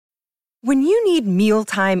When you need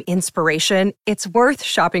mealtime inspiration, it's worth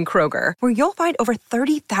shopping Kroger, where you'll find over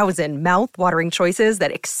 30,000 mouth-watering choices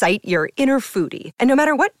that excite your inner foodie. And no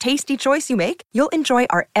matter what tasty choice you make, you'll enjoy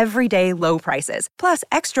our everyday low prices, plus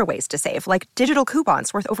extra ways to save, like digital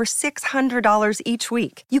coupons worth over $600 each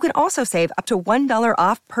week. You can also save up to $1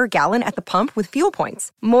 off per gallon at the pump with fuel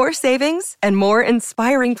points. More savings and more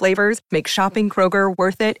inspiring flavors make shopping Kroger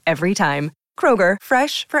worth it every time. Kroger,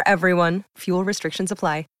 fresh for everyone. Fuel restrictions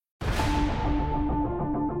apply.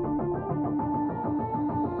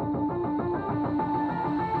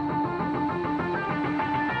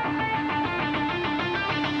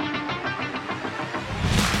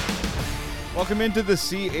 Welcome into the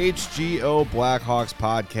CHGO Blackhawks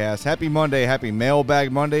podcast. Happy Monday, happy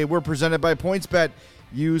Mailbag Monday. We're presented by PointsBet.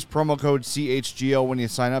 Use promo code CHGO when you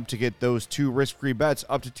sign up to get those 2 risk-free bets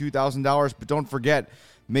up to $2,000. But don't forget,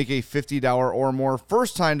 make a $50 or more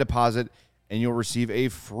first-time deposit, and you'll receive a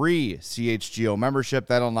free CHGO membership.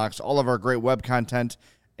 That unlocks all of our great web content,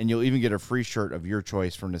 and you'll even get a free shirt of your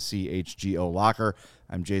choice from the CHGO locker.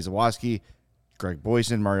 I'm Jay Zawoski. Greg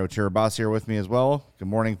Boyson, Mario Tirabassi here with me as well. Good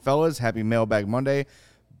morning, fellas. Happy Mailbag Monday.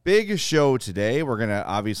 Big show today. We're going to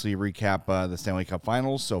obviously recap the Stanley Cup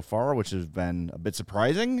Finals so far, which has been a bit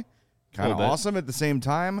surprising, kind of awesome at the same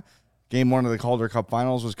time. Game 1 of the Calder Cup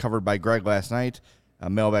Finals was covered by Greg last night.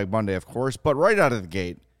 Mailbag Monday, of course. But right out of the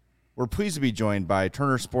gate, we're pleased to be joined by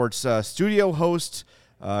Turner Sports studio host,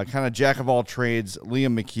 kind of jack of all trades,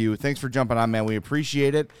 Liam McHugh. Thanks for jumping on, man. We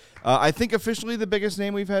appreciate it. I think officially the biggest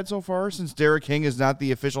name we've had so far, since Derek King is not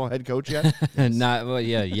the official head coach yet.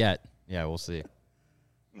 Yet. Yeah, we'll see.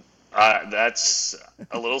 That's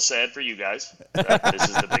a little sad for you guys. This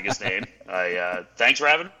is the biggest name. Thanks for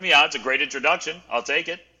having me on. It's a great introduction. I'll take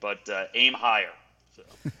it, but aim higher. So.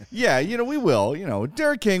 Yeah, we will.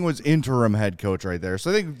 Derek King was interim head coach right there.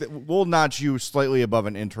 So I think we'll notch you slightly above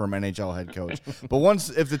an interim NHL head coach. But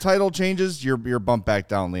if the title changes, you're bumped back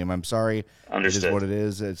down, Liam. I'm sorry. Understood. It is what it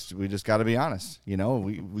is. We just got to be honest. We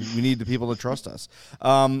need the people to trust us.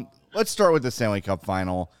 Let's start with the Stanley Cup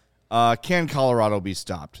final. Can Colorado be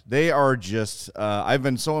stopped? They are just I've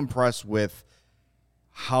been so impressed with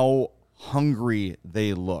how hungry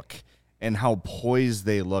they look and how poised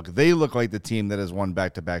they look. They look like the team that has won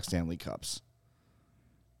back-to-back Stanley Cups.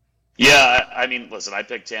 Yeah, I mean, listen, I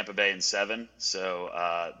picked Tampa Bay in 7, so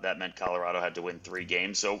that meant Colorado had to win 3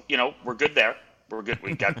 games. So, we're good there. We're good.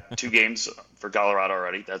 We got 2 games for Colorado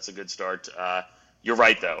already. That's a good start. You're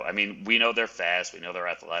right, though. I mean, we know they're fast. We know they're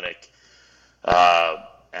athletic.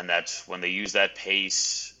 And that's when they use that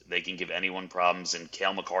pace, they can give anyone problems. And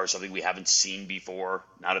Cale Makar is something we haven't seen before,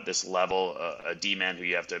 not at this level, a D-man who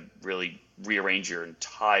you have to really rearrange your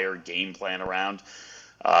entire game plan around.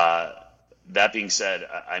 That being said,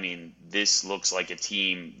 I mean, this looks like a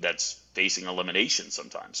team that's facing elimination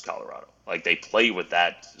sometimes, Colorado. Like, they play with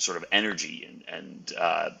that sort of energy and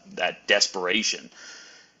that desperation.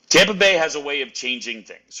 Tampa Bay has a way of changing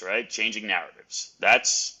things, right? Changing narratives.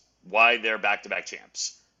 That's why they're back-to-back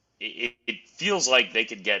champs. It feels like they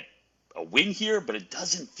could get a win here, but it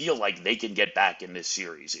doesn't feel like they can get back in this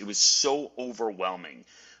series. It was so overwhelming.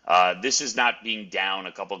 This is not being down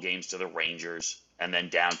a couple games to the Rangers and then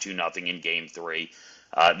down 2-0 in Game 3.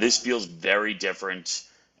 This feels very different.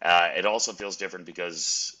 It also feels different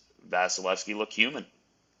because Vasilevsky looked human,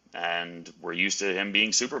 and we're used to him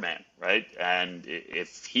being Superman, right? And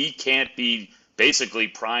if he can't be basically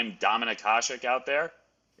prime Dominik Hasek out there,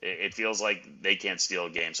 it feels like they can't steal a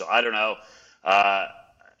game. So I don't know.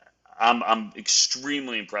 I'm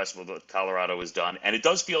extremely impressed with what Colorado has done. And it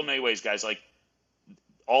does feel in many ways, guys, like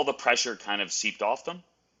all the pressure kind of seeped off them.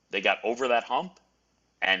 They got over that hump,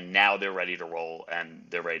 and now they're ready to roll, and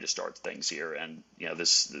they're ready to start things here. And,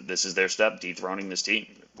 this is their step, dethroning this team.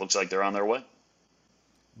 It looks like they're on their way.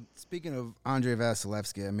 Speaking of Andrei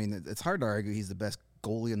Vasilevsky, I mean, it's hard to argue he's the best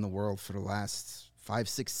goalie in the world for the last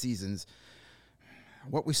 5-6 seasons.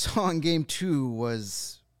 What we saw in Game 2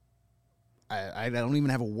 was, I don't even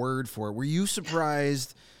have a word for it. Were you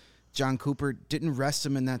surprised John Cooper didn't rest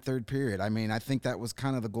him in that third period? I mean, I think that was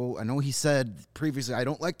kind of the goal. I know he said previously, I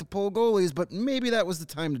don't like to pull goalies, but maybe that was the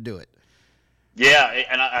time to do it. Yeah,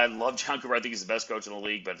 and I love John Cooper. I think he's the best coach in the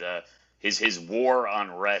league, but his war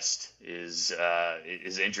on rest is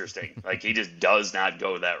interesting. Like, he just does not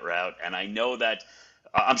go that route. And I know that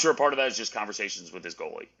I'm sure part of that is just conversations with his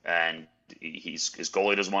goalie, and his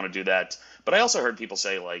goalie doesn't want to do that. But I also heard people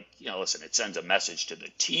say, like, listen, it sends a message to the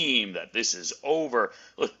team that this is over.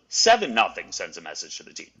 Look, 7-0 sends a message to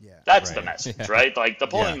the team. Yeah, that's right. The message, right? Like, the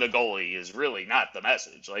pulling the goalie is really not the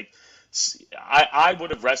message. Like, I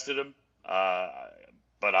would have rested him,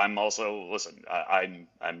 but I'm also, listen,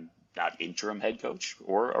 I'm not interim head coach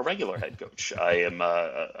or a regular head coach. I am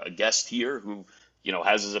a guest here who,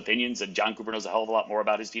 has his opinions, and John Cooper knows a hell of a lot more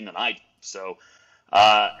about his team than I do. So,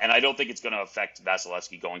 and I don't think it's going to affect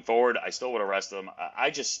Vasilevsky going forward. I still would arrest him.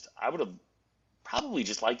 I would have probably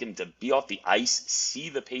just liked him to be off the ice, see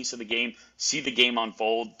the pace of the game, see the game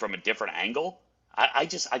unfold from a different angle. I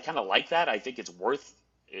kind of like that. I think it's worth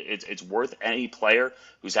any player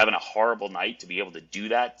who's having a horrible night to be able to do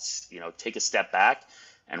that, take a step back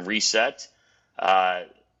and reset.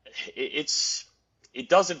 It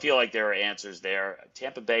doesn't feel like there are answers there.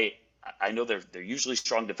 Tampa Bay, I know they're usually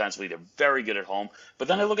strong defensively. They're very good at home. But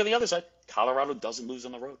then I look at the other side. Colorado doesn't lose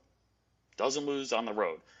on the road.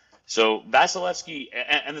 So Vasilevsky,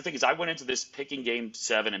 and the thing is, I went into this picking Game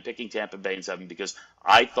 7 and picking Tampa Bay in 7 because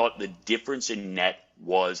I thought the difference in net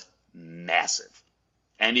was massive.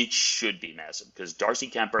 And it should be massive because Darcy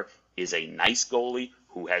Kemper is a nice goalie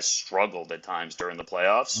who has struggled at times during the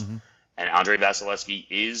playoffs. Mm-hmm. And Andrei Vasilevsky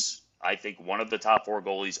is, I think, one of the top 4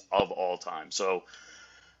 goalies of all time. So,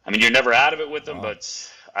 I mean, you're never out of it with him,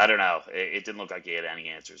 but I don't know. It didn't look like he had any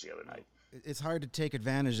answers the other night. It's hard to take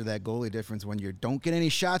advantage of that goalie difference when you don't get any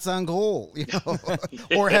shots on goal,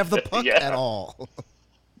 or have the puck at all.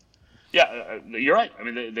 Yeah, you're right. I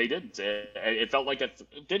mean, they didn't. It felt like a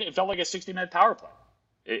 60-minute power play.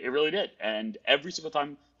 It really did. And every single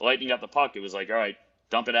time the Lightning got the puck, it was like, all right,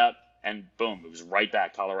 dump it out, and boom, it was right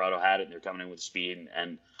back. Colorado had it, and they're coming in with speed,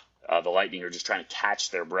 and the Lightning are just trying to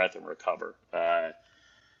catch their breath and recover.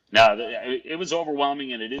 Now, it was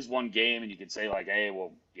overwhelming, and it is one game, and you could say, like, hey,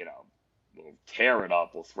 well, we'll tear it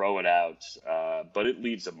up, we'll throw it out, but it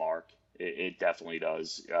leaves a mark. It definitely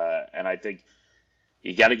does. And I think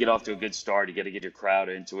you got to get off to a good start. You got to get your crowd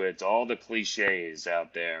into it. All the cliches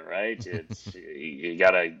out there, right? You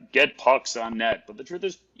got to get pucks on net. But the truth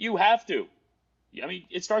is, you have to. I mean,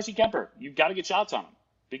 it's Darcy Kemper. You've got to get shots on him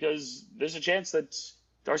because there's a chance that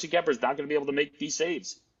Darcy Kemper is not going to be able to make these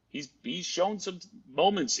saves. He's shown some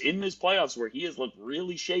moments in this playoffs where he has looked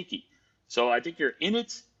really shaky. So I think you're in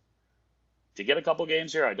it to get a couple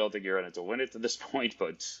games here. I don't think you're in it to win it to this point,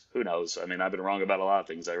 but who knows? I mean, I've been wrong about a lot of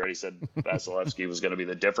things. I already said Vasilevsky was going to be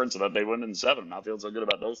the difference and that they win in 7. I'm not feeling so good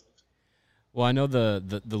about those things. Well, I know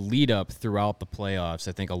the lead up throughout the playoffs,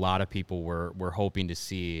 I think a lot of people were hoping to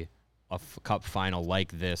see a cup final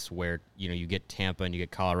like this where, you get Tampa and you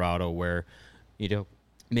get Colorado where,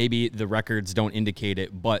 maybe the records don't indicate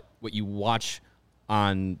it, but what you watch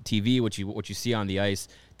on TV, what you see on the ice,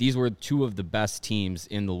 these were 2 of the best teams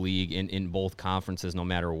in the league in both conferences, no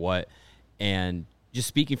matter what. And just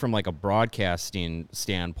speaking from like a broadcasting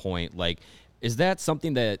standpoint, like, is that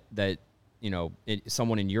something that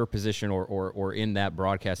someone in your position or in that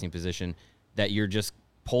broadcasting position that you're just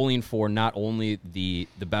pulling for not only the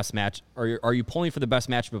best match, or are you pulling for the best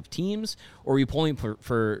matchup of teams, or are you pulling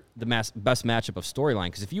for the best matchup of storyline?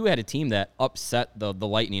 Because if you had a team that upset the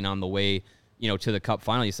Lightning on the way to the cup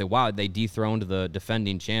final, you say, wow, they dethroned the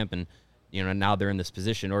defending champ and, now they're in this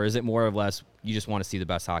position? Or is it more or less you just want to see the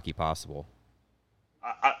best hockey possible?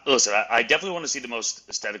 Listen, I definitely want to see the most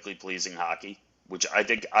aesthetically pleasing hockey, which I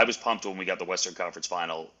think I was pumped when we got the Western Conference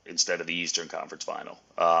Final instead of the Eastern Conference Final,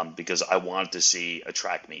 because I wanted to see a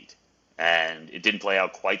track meet. And it didn't play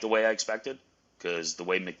out quite the way I expected, because the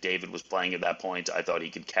way McDavid was playing at that point, I thought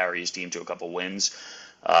he could carry his team to a couple wins.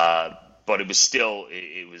 But it was still,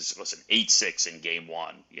 listen, 8-6 in Game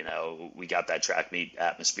 1. We got that track meet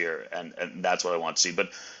atmosphere, and that's what I want to see.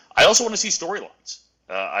 But I also want to see storylines.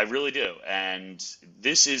 I really do. And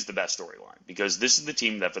this is the best storyline because this is the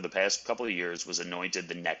team that for the past couple of years was anointed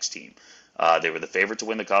the next team. They were the favorite to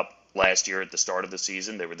win the Cup last year at the start of the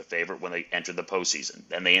season. They were the favorite when they entered the postseason.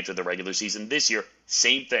 Then they entered the regular season this year.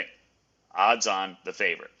 Same thing. Odds on the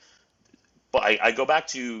favorite. But I go back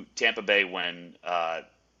to Tampa Bay when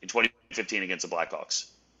in 2015 against the Blackhawks.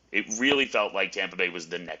 It really felt like Tampa Bay was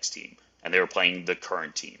the next team, and they were playing the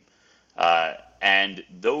current team. And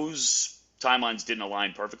those timelines didn't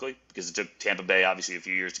align perfectly because it took Tampa Bay, obviously, a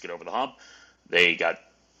few years to get over the hump. They got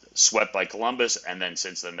swept by Columbus, and then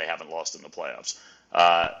since then they haven't lost in the playoffs.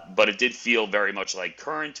 But it did feel very much like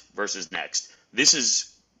current versus next. This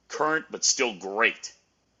is current but still great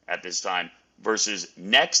at this time versus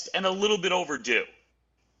next and a little bit overdue.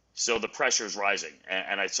 So the pressure is rising.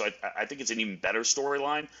 And I think it's an even better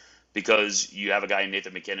storyline because you have a guy,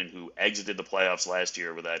 Nathan McKinnon, who exited the playoffs last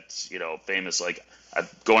year with that, famous, I'm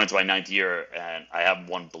going into my 9th year and I haven't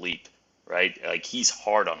won bleep, right? Like, he's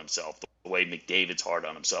hard on himself the way McDavid's hard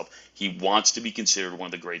on himself. He wants to be considered one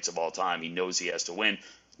of the greats of all time. He knows he has to win.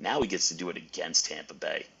 Now he gets to do it against Tampa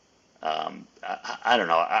Bay. I don't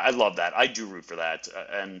know. I love that. I do root for that.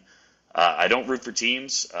 And I don't root for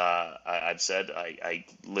teams. I've said I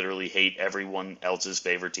literally hate everyone else's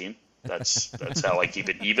favorite team. That's how I keep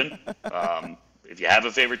it even. If you have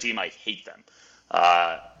a favorite team, I hate them.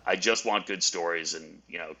 I just want good stories and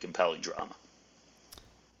compelling drama.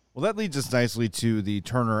 Well, that leads us nicely to the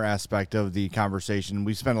Turner aspect of the conversation.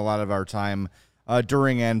 We spent a lot of our time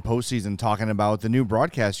during and postseason talking about the new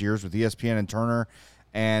broadcast years with ESPN and Turner.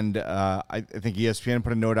 And I think ESPN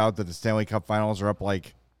put a note out that the Stanley Cup Finals are up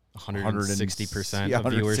like 160% of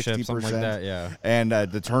viewership, something like that. Yeah. And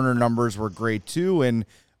the Turner numbers were great too. And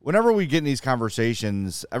whenever we get in these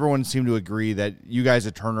conversations, everyone seemed to agree that you guys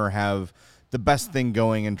at Turner have the best thing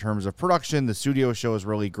going in terms of production. The studio show is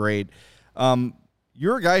really great.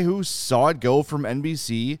 You're a guy who saw it go from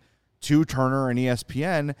NBC to Turner and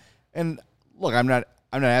ESPN. And look, I'm not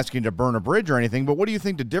asking you to burn a bridge or anything, but what do you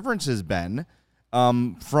think the difference has been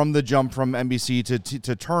from the jump from NBC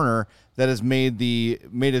to Turner that has made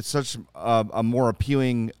it such a more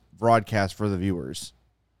appealing broadcast for the viewers?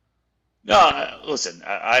 No, listen,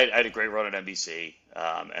 I had a great run at NBC.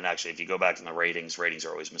 And actually, if you go back to the ratings are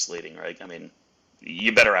always misleading, right? I mean,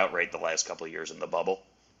 you better outrate the last couple of years in the bubble.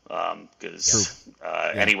 Because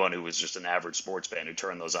anyone who was just an average sports fan who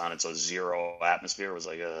turned those on and saw zero atmosphere was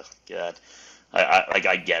like, God,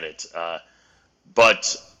 I get it.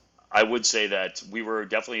 But I would say that we were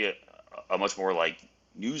definitely a much more like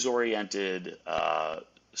news-oriented,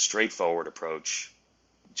 straightforward approach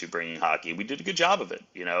to bringing hockey. We did a good job of it,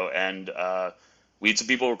 and we had some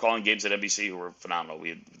people who were calling games at NBC who were phenomenal. We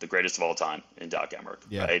had the greatest of all time in Doc Emmerich,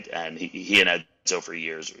 right? And he and Edzo for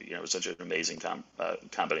years, it was such an amazing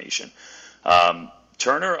combination.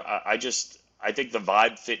 Turner, I think the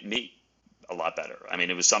vibe fit me a lot better. I mean,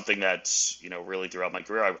 it was something that, really throughout my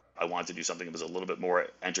career, I wanted to do something that was a little bit more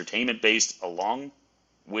entertainment based along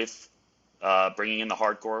with bringing in the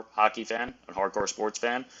hardcore hockey fan and hardcore sports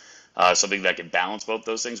fan, something that can balance both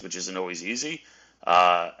those things, which isn't always easy.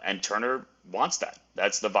 And Turner wants that.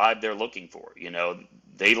 That's the vibe they're looking for.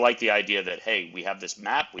 They like the idea that, hey, we have this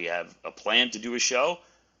map, we have a plan to do a show,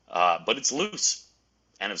 but it's loose.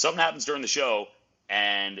 And if something happens during the show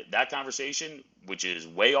and that conversation, which is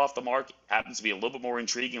way off the mark, happens to be a little bit more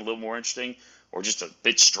intriguing, a little more interesting, or just a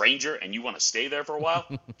bit stranger, and you want to stay there for a while,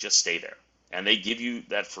 just stay there. And they give you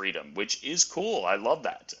that freedom, which is cool. I love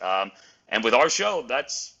that. And with our show,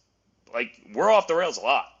 that's like, we're off the rails a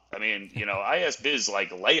lot. I mean, I ask Biz like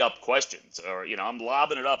layup questions, or, I'm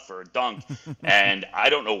lobbing it up for a dunk, and I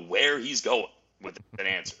don't know where he's going with an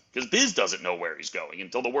answer because Biz doesn't know where he's going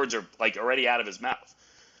until the words are like already out of his mouth.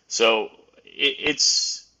 So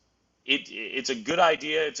it's a good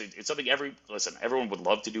idea. It's something everyone would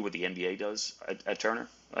love to do what the NBA does at Turner,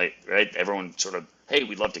 right? Everyone sort of, hey,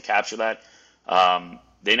 we'd love to capture that.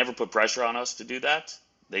 They never put pressure on us to do that.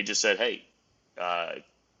 They just said, hey,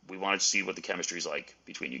 we wanted to see what the chemistry is like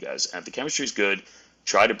between you guys. And if the chemistry is good,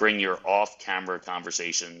 try to bring your off-camera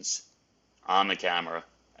conversations on the camera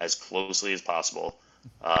as closely as possible.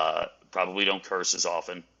 Probably don't curse as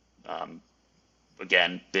often.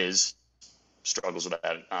 Again, Biz struggles with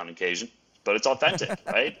that on occasion, but it's authentic,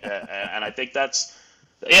 right? And I think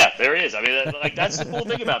there it is. I mean, like, that's the cool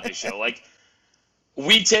thing about this show. Like,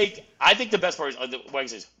 I think the best part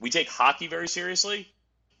is, we take hockey very seriously,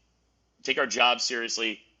 take our job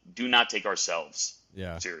seriously, do not take ourselves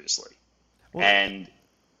seriously. Well, and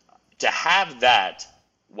to have that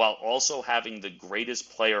while also having the greatest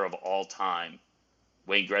player of all time,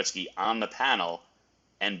 Wayne Gretzky, on the panel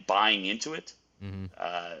and buying into it,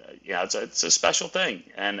 it's a special thing.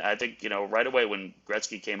 And I think, right away when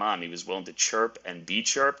Gretzky came on, he was willing to chirp and be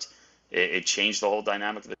chirped. It changed the whole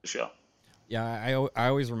dynamic of the show. Yeah, I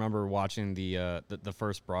always remember watching the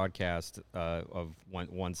first broadcast of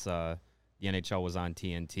once the NHL was on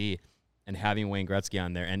TNT, and having Wayne Gretzky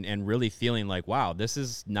on there, and really feeling like, wow, this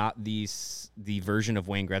is not the version of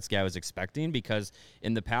Wayne Gretzky I was expecting, because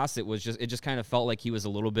in the past it just kind of felt like he was a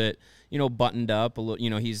little bit, buttoned up, a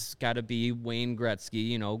little, he's got to be Wayne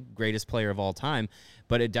Gretzky, greatest player of all time,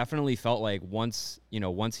 but it definitely felt like once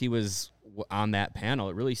he was on that panel,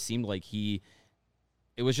 it really seemed like it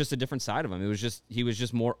was just a different side of him. He was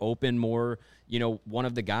just more open, more, one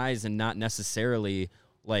of the guys, and not necessarily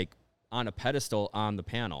like on a pedestal on the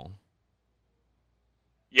panel.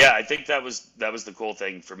 Yeah, I think that was the cool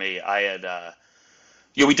thing for me. I had,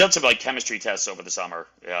 we done some like chemistry tests over the summer.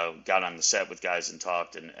 Got on the set with guys and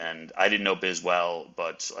talked, and I didn't know Biz well,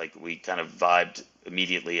 but like we kind of vibed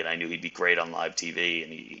immediately, and I knew he'd be great on live TV,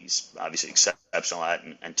 and he's obviously exceptional at.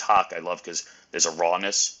 And talk I love because there's a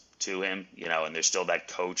rawness to him, and there's still that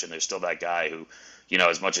coach and there's still that guy who,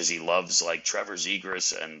 as much as he loves like Trevor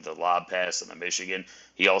Zegras and the lob pass and the Michigan,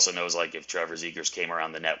 he also knows like if Trevor Zegras came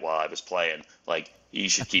around the net while I was playing, like he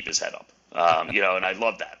should keep his head up. And I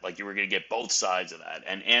love that. Like you were going to get both sides of that.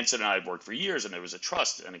 And Anson and I had worked for years, and there was a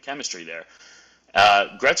trust and a chemistry there.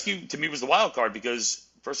 Gretzky to me was the wild card because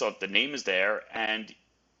first off, the name is there, and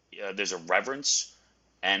there's a reverence.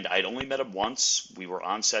 And I'd only met him once. We were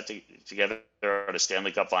on set together at a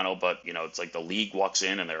Stanley Cup final, but it's like the league walks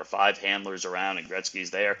in and there are 5 handlers around, and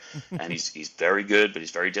Gretzky's there, and he's very good, but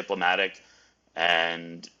he's very diplomatic.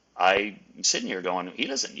 And I'm sitting here going, he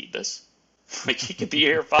doesn't need this. Like he could be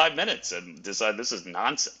here 5 minutes and decide this is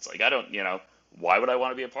nonsense. Like I don't, why would I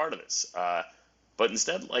want to be a part of this? But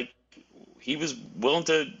instead, like he was willing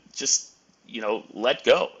to just, let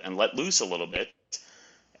go and let loose a little bit.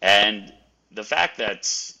 And the fact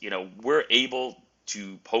that, we're able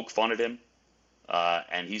to poke fun at him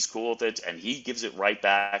and he's cool with it and he gives it right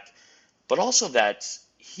back, but also that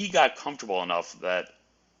he got comfortable enough that,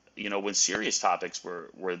 when serious topics were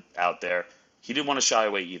out there, he didn't want to shy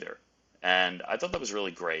away either. And I thought that was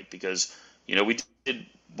really great because, we did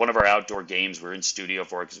one of our outdoor games. We were in studio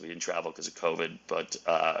for it because we didn't travel because of COVID, but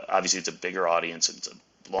obviously it's a bigger audience and it's a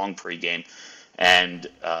long pregame. And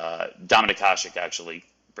Dominik Hasek actually,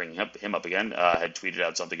 bringing him up again, had tweeted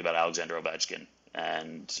out something about Alexander Ovechkin.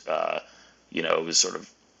 And, it was sort of,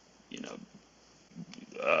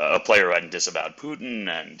 a player who hadn't disavowed Putin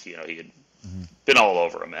and, he had been all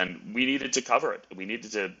over him. And we needed to cover it. We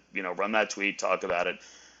needed to, run that tweet, talk about it,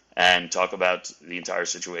 and talk about the entire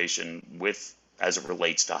situation as it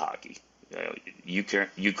relates to hockey.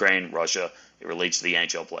 Ukraine, Russia, it relates to the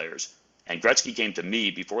NHL players. And Gretzky came to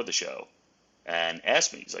me before the show and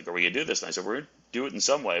asked me, he's like, are we going to do this? And I said, we're going to do it in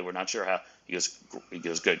some way. We're not sure how. He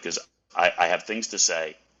goes, good, because I have things to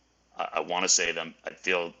say. I want to say them. I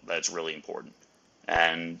feel that's really important.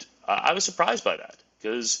 And I was surprised by that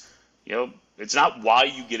because, it's not why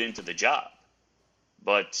you get into the job.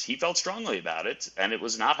 But he felt strongly about it, and it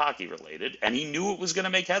was not hockey related, and he knew it was going to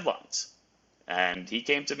make headlines. And he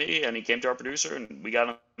came to me, and he came to our producer, and we got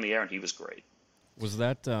on the air, and he was great. Was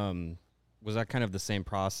that kind of the same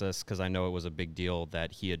process? Because I know it was a big deal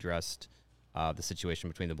that he addressed the situation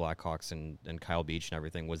between the Blackhawks and Kyle Beach and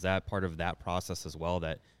everything. Was that part of that process as well?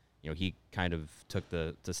 That he kind of took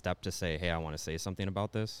the step to say, "Hey, I want to say something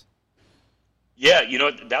about this." Yeah,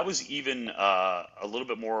 that was even a little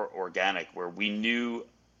bit more organic, where we knew,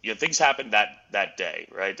 things happened that day,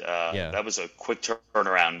 right? That was a quick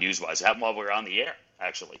turnaround news-wise. It happened while we were on the air,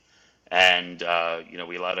 actually. And,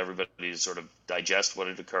 we allowed everybody to sort of digest what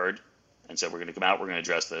had occurred and said, we're going to come out, we're going to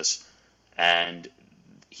address this. And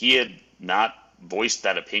he had not voiced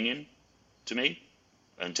that opinion to me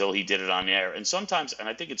until he did it on the air. And sometimes, and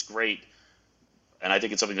I think it's great, and I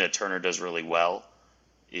think it's something that Turner does really well,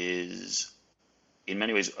 is in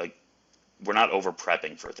many ways, like, we're not over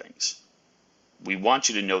prepping for things. We want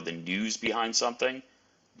you to know the news behind something,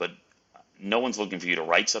 but no one's looking for you to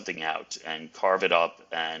write something out and carve it up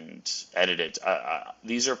and edit it.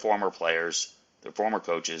 These are former players. They're former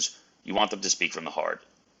coaches. You want them to speak from the heart.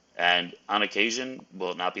 And on occasion,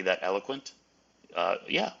 will it not be that eloquent?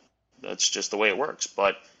 Yeah, that's just the way it works.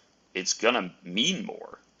 But it's going to mean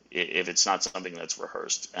more if it's not something that's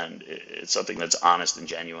rehearsed and it's something that's honest and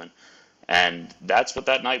genuine. And that's what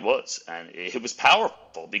that night was. And it was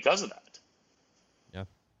powerful because of that. Yeah.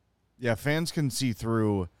 Yeah, fans can see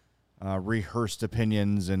through rehearsed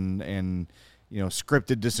opinions and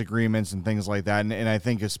scripted disagreements and things like that. And I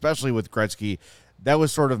think especially with Gretzky, that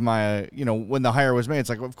was sort of my, when the hire was made, it's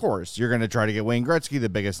like, of course, you're going to try to get Wayne Gretzky, the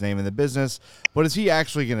biggest name in the business, but is he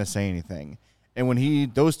actually going to say anything? And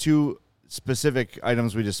when those two specific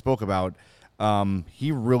items we just spoke about,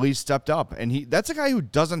 he really stepped up, and that's a guy who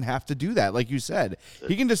doesn't have to do that. Like you said,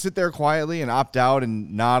 he can just sit there quietly and opt out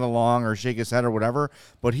and nod along or shake his head or whatever.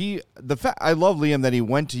 But I love Liam that he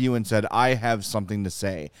went to you and said, I have something to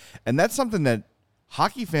say. And that's something that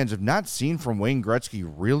hockey fans have not seen from Wayne Gretzky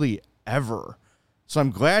really ever. So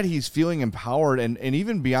I'm glad he's feeling empowered and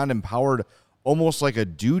even beyond empowered, almost like a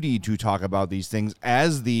duty to talk about these things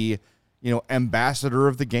as the ambassador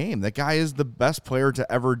of the game. That guy is the best player to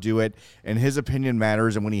ever do it, and his opinion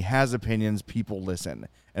matters. And when he has opinions, people listen.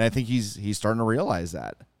 And I think he's starting to realize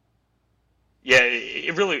that. Yeah,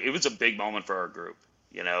 it was a big moment for our group,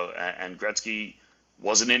 and Gretzky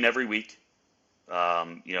wasn't in every week.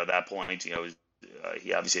 At that point,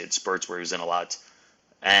 he obviously had spurts where he was in a lot.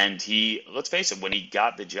 And let's face it, when he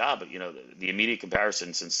got the job, the immediate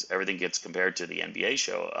comparison, since everything gets compared to the NBA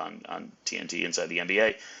show on TNT inside the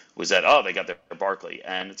NBA, was that, they got their Barkley.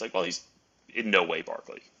 And it's like, well, he's in no way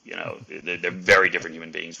Barkley. They're very different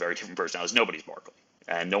human beings, very different personalities. Nobody's Barkley,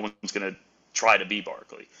 and no one's going to try to be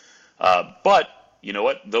Barkley. But you know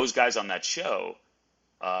what? Those guys on that show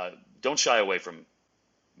don't shy away from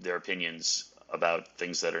their opinions about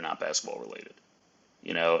things that are not basketball related.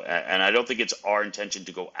 And I don't think it's our intention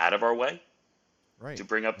to go out of our way to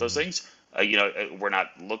bring up those things. We're not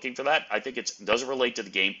looking for that. I think does it relate to the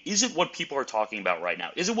game? Is it what people are talking about right now?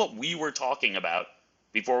 Is it what we were talking about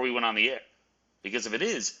before we went on the air? Because if it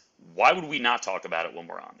is, why would we not talk about it when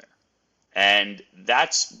we're on there? And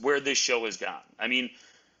that's where this show has gone. I mean,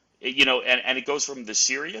 and it goes from the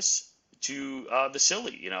serious to the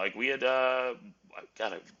silly. Like we had, the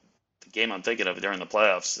game I'm thinking of during the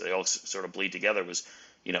playoffs, they all sort of bleed together was,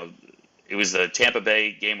 it was the Tampa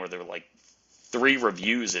Bay game where there were like 3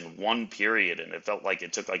 reviews in one period, and it felt like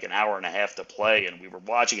it took like an hour and a half to play, and we were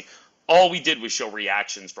watching it. All we did was show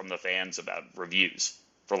reactions from the fans about reviews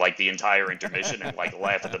for like the entire intermission and like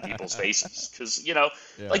laugh at the people's faces because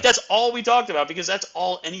like that's all we talked about because that's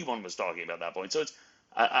all anyone was talking about at that point. So it's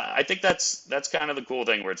I think that's kind of the cool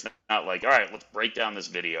thing where it's not like, all right, let's break down this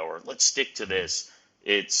video or let's stick to this.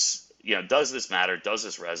 It's does this matter? Does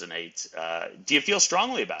this resonate? Do you feel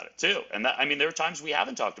strongly about it too? And there are times we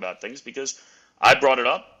haven't talked about things because I brought it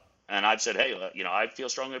up and I've said, hey, I feel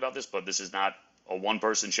strongly about this, but this is not a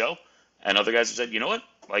one-person show. And other guys have said, you know what?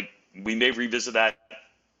 Like we may revisit that.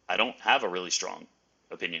 I don't have a really strong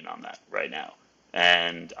opinion on that right now,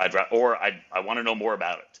 and I want to know more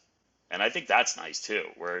about it. And I think that's nice too,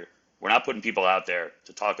 where we're not putting people out there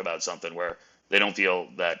to talk about something where they don't feel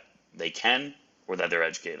that they can or that they're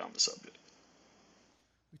educated on the subject.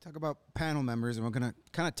 We talk about panel members, and we're going to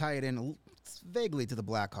kind of tie it in vaguely to the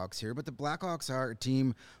Blackhawks here, but the Blackhawks are a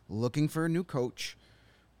team looking for a new coach.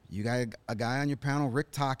 You got a guy on your panel,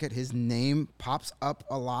 Rick Tocchet. His name pops up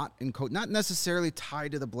a lot in coach, not necessarily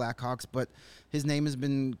tied to the Blackhawks, but his name has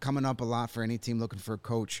been coming up a lot for any team looking for a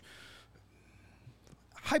coach.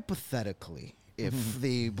 Hypothetically, if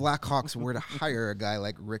the Blackhawks were to hire a guy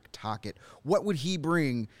like Rick Tocchet, what would he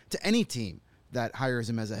bring to any team that hires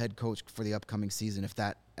him as a head coach for the upcoming season if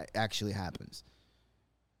that actually happens?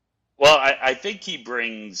 Well, I think he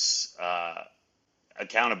brings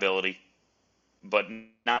accountability, but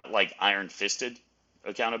not like iron-fisted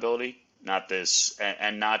accountability, not this,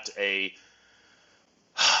 and not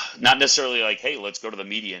necessarily like, hey, let's go to the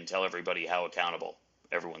media and tell everybody how accountable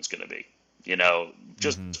everyone's going to be.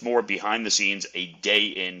 Just more behind the scenes, a day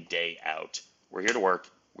in, day out. We're here to work.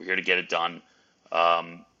 We're here to get it done.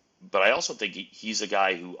 But I also think he's a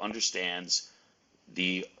guy who understands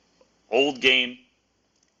the old game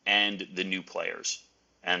and the new players.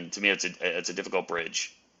 And to me, it's a difficult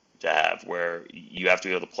bridge to have where you have to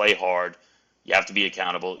be able to play hard. You have to be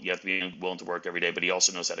accountable. You have to be willing to work every day. But he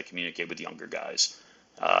also knows how to communicate with younger guys.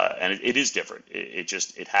 And it is different.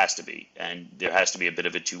 It has to be. And there has to be a bit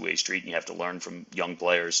of a two-way street, and you have to learn from young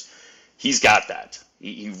players. He's got that.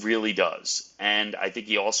 He really does. And I think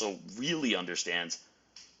he also really understands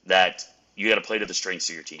that you got to play to the strengths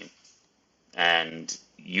of your team. And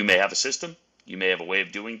you may have a system. You may have a way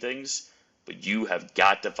of doing things. But you have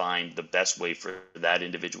got to find the best way for that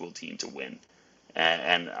individual team to win.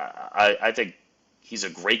 And I think he's a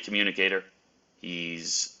great communicator.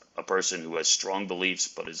 He's a person who has strong beliefs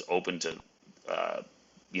but is open to,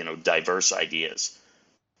 diverse ideas.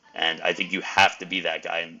 And I think you have to be that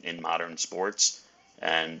guy in modern sports.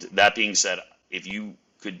 And that being said, if you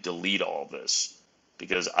could delete all of this,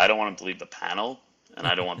 because I don't want him to leave the panel, and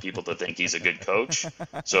I don't want people to think he's a good coach.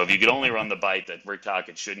 So if you could only run the bite that Rick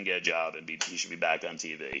Tocchet shouldn't get a job and he should be back on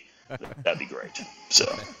TV, that'd be great. So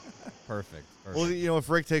Perfect. Well, if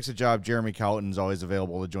Rick takes a job, Jeremy Cowton's always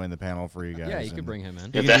available to join the panel for you guys. Yeah, you could bring him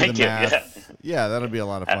in. Thank you. Yeah, that'll be a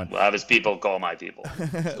lot of fun. We'll have his people call my people.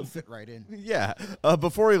 He'll fit right in. Yeah.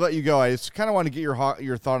 Before we let you go, I just kind of want to get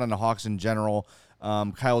your thought on the Hawks in general.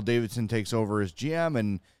 Kyle Davidson takes over as GM,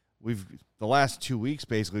 and the last 2 weeks,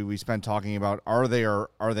 basically, we spent talking about are they or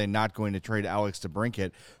are they not going to trade Alex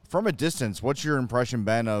DeBrincat. From a distance, what's your impression,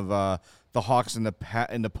 Ben, of the Hawks in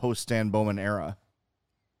the post-Stan Bowman era?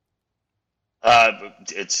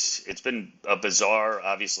 It's been a bizarre,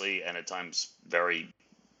 obviously, and at times very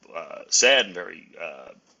sad and very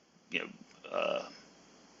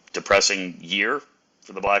depressing year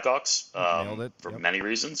for the Blackhawks for many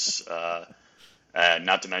reasons.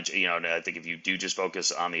 Not to mention, I think if you do just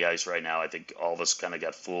focus on the ice right now, I think all of us kind of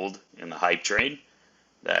got fooled in the hype train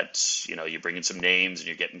that, you're bringing some names and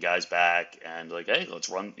you're getting guys back and like, hey, let's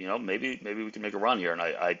run, maybe we can make a run here. And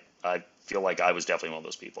I feel like I was definitely one of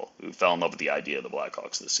those people who fell in love with the idea of the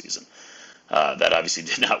Blackhawks this season. That obviously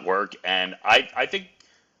did not work. And I think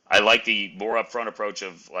I like the more upfront approach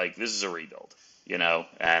of like, this is a rebuild,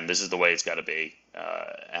 and this is the way it's got to be.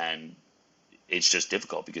 And it's just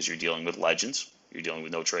difficult because you're dealing with legends, you're dealing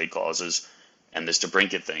with no trade clauses, and this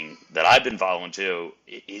DeBrincat thing that I've been following too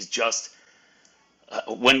is just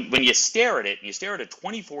when you stare at it, and you stare at a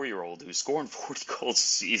 24-year-old who's scoring 40 goals a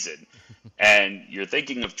season, and you're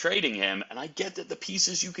thinking of trading him. And I get that the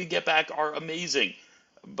pieces you could get back are amazing,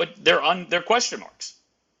 but they're question marks.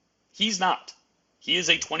 He's not. He is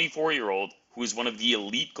a 24-year-old who is one of the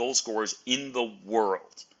elite goal scorers in the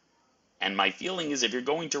world. And my feeling is if you're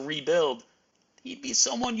going to rebuild, he'd be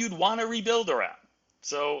someone you'd want to rebuild around.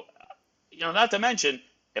 So, not to mention,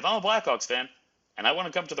 if I'm a Blackhawks fan and I want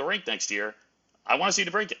to come to the rink next year, I want to see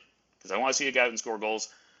DeBrincat because I want to see a guy who can score goals.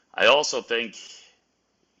 I also think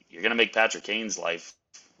you're going to make Patrick Kane's life,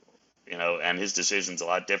 and his decisions a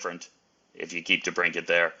lot different if you keep DeBrincat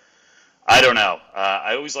there. I don't know.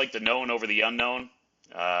 I always like the known over the unknown,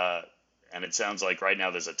 and it sounds like right now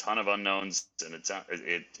there's a ton of unknowns,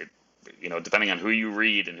 and depending on who you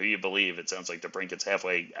read and who you believe, it sounds like DeBrincat's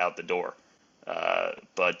halfway out the door.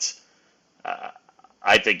 But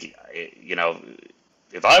I think,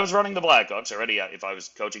 if I was running the Blackhawks already, if I was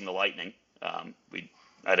coaching the Lightning,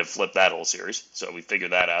 I'd have flipped that whole series. So we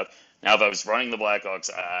figured that out. Now, if I was running the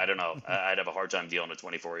Blackhawks, I don't know. I'd have a hard time dealing with a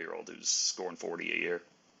 24-year-old who's scoring 40 a year.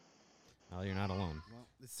 Well, you're not alone. Well,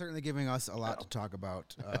 it's certainly giving us a lot to talk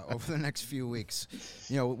about over the next few weeks.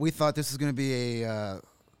 We thought this was going to be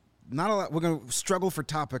not a lot. We're going to struggle for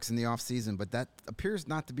topics in the off season, but that appears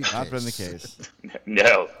not to be not been the case.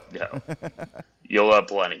 No. You'll have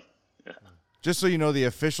plenty. Just so you know, the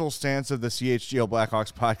official stance of the CHGO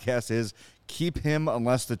Blackhawks podcast is keep him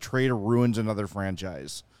unless the trade ruins another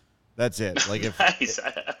franchise. That's it. Like if nice.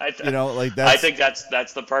 that's. I think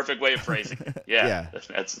that's the perfect way of phrasing it. Yeah.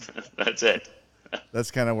 That's it.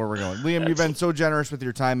 That's kind of where we're going. Liam, you've been so generous with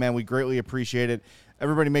your time, man. We greatly appreciate it.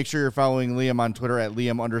 Everybody make sure you're following Liam on Twitter at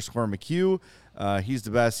Liam_McHugh. He's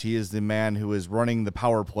the best. He is the man who is running the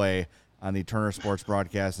power play on the Turner Sports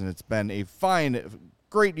broadcast, and it's been a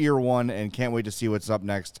great year one, and can't wait to see what's up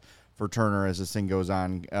next for Turner as this thing goes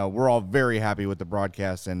on. We're all very happy with the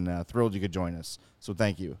broadcast and thrilled you could join us. So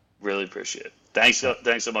thank you. Really appreciate it. Thanks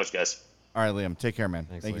so much, guys. All right, Liam. Take care, man.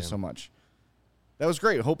 Thank you Liam. so much. That was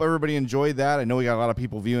great. Hope everybody enjoyed that. I know we got a lot of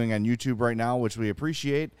people viewing on YouTube right now, which we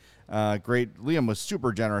appreciate. Great. Liam was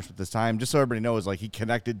super generous with this time. Just so everybody knows, he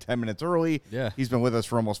connected 10 minutes early. Yeah. He's been with us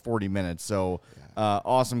for almost 40 minutes. So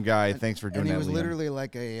awesome guy. Thanks for doing that, And he was Liam. literally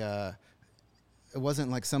like it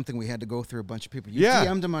wasn't like something we had to go through a bunch of people. You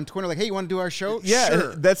DM'd him on Twitter like, hey, you want to do our show? Yeah,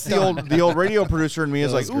 sure. that's the old radio producer in me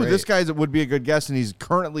is like, ooh, great. this guy would be a good guest, and he's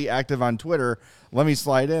currently active on Twitter. Let me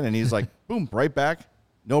slide in. And he's like, boom, right back.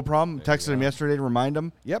 No problem. Texted him yesterday to remind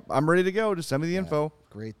him, yep, I'm ready to go. Just send me the info.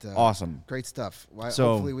 Great. Awesome. Great stuff.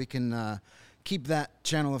 So, hopefully we can keep that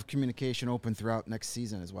channel of communication open throughout next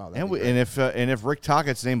season as well. And if Rick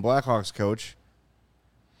Tockett's named Blackhawks coach,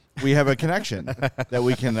 we have a connection that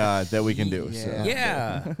we can do.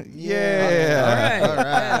 Yeah. So. Yeah. All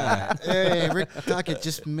right. Hey, Rick Tockett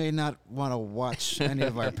just may not want to watch any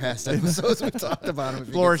of our past episodes we talked about him.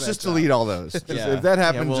 Florence, just delete all those. If that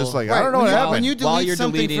happens, just I don't know what happened. When you While delete you're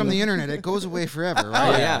something deleting- from the internet, it goes away forever,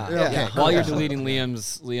 right? Oh, yeah. Okay. While you're deleting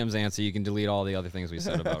Liam's answer, you can delete all the other things we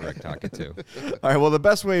said about Rick Tocchet, too. All right, well, the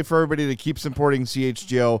best way for everybody to keep supporting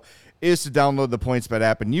CHGO is to download the PointsBet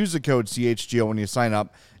app and use the code CHGO when you sign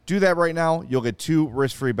up. Do that right now. You'll get 2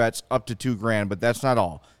 risk-free bets up to $2,000, but that's not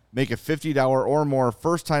all. Make a $50 or more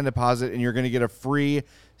first-time deposit, and you're going to get a free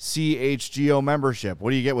CHGO membership. What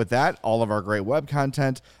do you get with that? All of our great web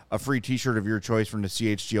content, a free T-shirt of your choice from the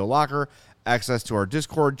CHGO locker, access to our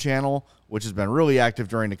Discord channel, which has been really active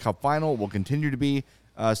during the Cup final, will continue to be.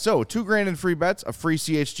 So $2,000 in free bets, a free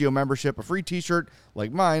CHGO membership, a free T-shirt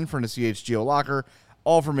like mine from the CHGO locker,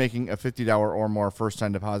 all for making a $50 or more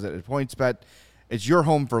first-time deposit at PointsBet. It's your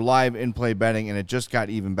home for live in-play betting, and it just got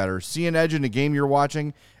even better. See an edge in the game you're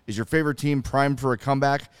watching? Is your favorite team primed for a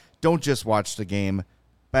comeback? Don't just watch the game.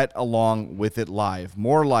 Bet along with it live.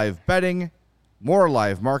 More live betting, more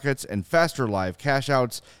live markets, and faster live cash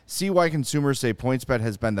outs. See why consumers say PointsBet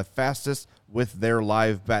has been the fastest with their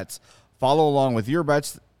live bets. Follow along with your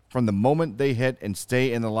bets from the moment they hit and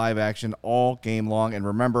stay in the live action all game long. And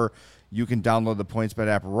remember, you can download the PointsBet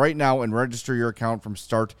app right now and register your account from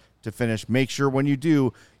start to finish. Make sure when you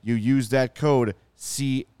do, you use that code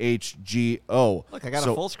CHGO. Look, I got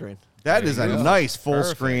a full screen. That is a nice full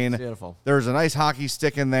screen. Beautiful. There's a nice hockey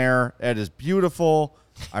stick in there. It is beautiful.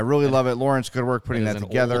 I really love it. Lawrence, good work putting that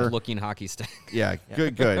together. Old-looking hockey stick. Yeah,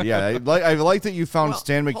 good. Yeah, I like that you found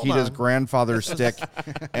Stan Mikita's grandfather's stick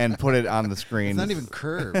and put it on the screen. It's not even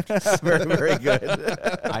curved. Very, very good.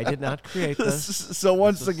 I did not create this. So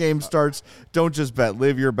once the game starts, don't just bet.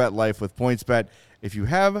 Live your bet life with PointsBet. If you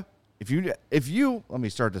let me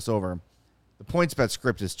start this over. The PointsBet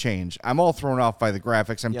script has changed. I'm all thrown off by the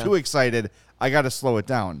graphics. I'm too excited. I got to slow it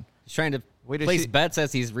down. He's trying to place bets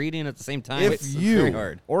as he's reading at the same time. If it's very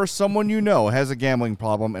hard. or someone you know has a gambling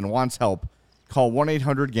problem and wants help, call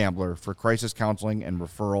 1-800-GAMBLER for crisis counseling and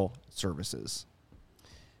referral services.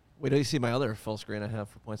 Wait till you see my other full screen I have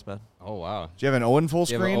for PointsBet. Oh, wow. Do you have an Owen full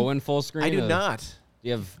Do you screen? have an Owen full screen? I do not. Do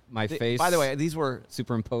you have my face? By the way, these were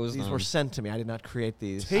superimposed. These were sent to me. I did not create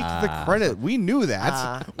these. Take the credit. We knew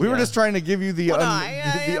that. We were just trying to give you the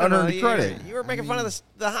unearned credit. You were making fun of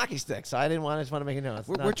the hockey stick, so I didn't want. I just want to make it known.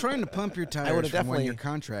 We're trying to pump your tires from when your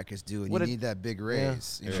contract is due, and you need that big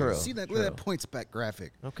raise. Yeah, true. See that? Look at that PointsBet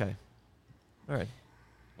graphic. Okay. All right.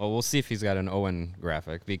 Well, we'll see if he's got an Owen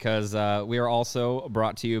graphic, because we are also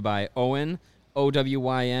brought to you by Owen,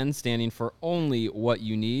 OWYN, standing for Only What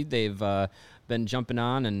You Need. They've been jumping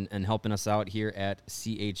on and helping us out here at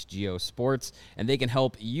CHGO Sports, and they can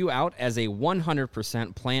help you out as a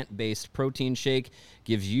 100% plant-based protein shake.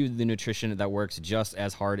 Gives you the nutrition that works just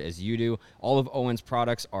as hard as you do. All of Owen's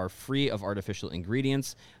products are free of artificial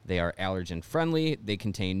ingredients. They are allergen friendly. They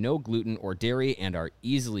contain no gluten or dairy and are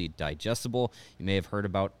easily digestible. You may have heard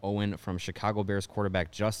about Owen from Chicago Bears quarterback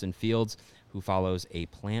Justin Fields, who follows a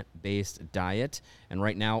plant-based diet. And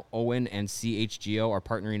right now, Owen and CHGO are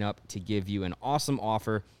partnering up to give you an awesome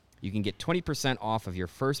offer. You can get 20% off of your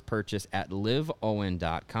first purchase at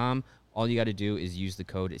liveowen.com. All you got to do is use the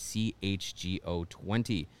code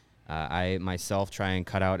CHGO20. I myself try and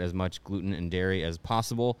cut out as much gluten and dairy as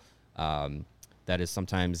possible. That is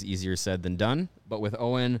sometimes easier said than done. But with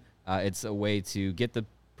Owen, it's a way to get the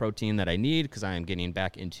protein that I need, because I am getting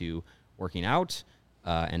back into working out.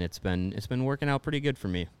 And it's been working out pretty good for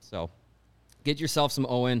me. So get yourself some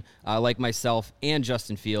Owen, like myself and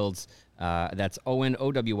Justin Fields. That's Owen,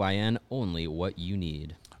 OWYN, only what you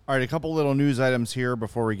need. All right, a couple little news items here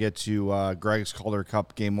before we get to Greg's Calder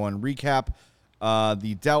Cup Game 1 recap.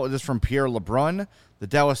 This is from Pierre Lebrun. The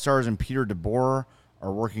Dallas Stars and Peter DeBoer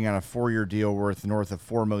are working on a 4-year deal worth north of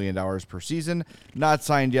 $4 million per season. Not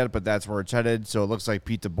signed yet, but that's where it's headed. So it looks like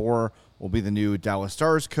Pete DeBoer will be the new Dallas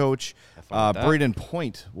Stars coach. Braden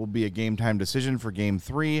Point will be a game-time decision for Game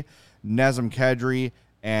 3. Nazem Kadri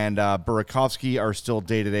and Burakovsky are still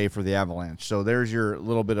day-to-day for the Avalanche. So there's your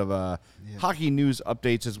little bit of hockey news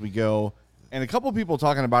updates as we go. And a couple people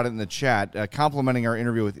talking about it in the chat, complimenting our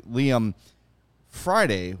interview with Liam.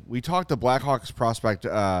 Friday, we talked to Blackhawks prospect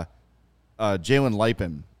Jalen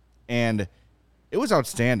Lipin, and it was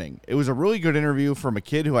outstanding. It was a really good interview from a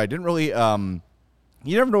kid who I didn't really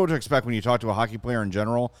you never know what to expect when you talk to a hockey player in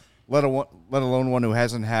general, let alone one who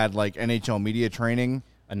hasn't had like NHL media training.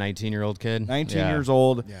 A 19-year-old kid. 19 years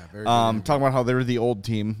old. Yeah, very talking about how they're the old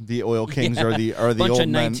team. The Oil Kings are the bunch old of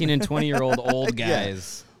 19 men. and 20-year-old old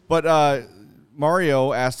guys. Yeah. But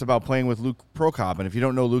Mario asked about playing with Luke Prokop, and if you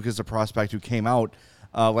don't know, Luke is a prospect who came out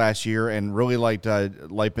last year and really liked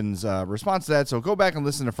Lipin's response to that. So go back and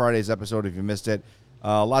listen to Friday's episode if you missed it.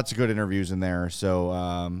 Lots of good interviews in there.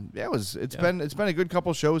 So it's been a good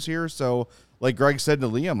couple shows here. So like Greg said to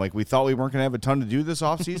Liam, like we thought we weren't going to have a ton to do this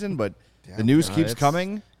offseason, but the news keeps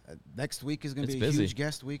coming. Next week is going to be busy. a huge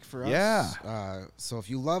guest week for us. Yeah. So if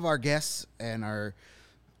you love our guests and our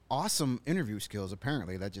awesome interview skills,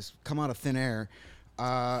 apparently, that just come out of thin air.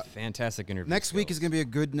 Fantastic interview. Next week is going to be a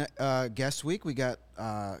good guest week. We got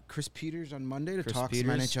Chris Peters on Monday to talk some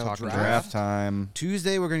NHL Draft time.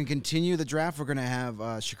 Tuesday, we're going to continue the draft. We're going to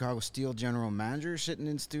have Chicago Steel general manager sitting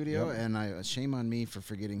in studio, and shame on me for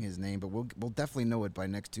forgetting his name, but we'll definitely know it by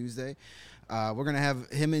next Tuesday. We're going to have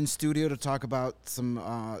him in studio to talk about some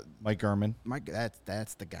Mike Gurman. Mike,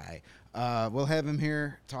 that's the guy. We'll have him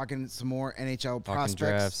here talking some more NHL Talking prospects.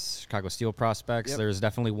 drafts, Chicago Steel prospects. Yep. There's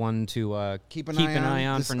definitely one to Keep an eye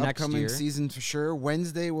on for this next upcoming year. season for sure.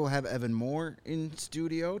 Wednesday, we'll have Evan Moore in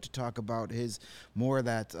studio to talk about his more of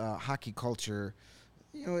that hockey culture.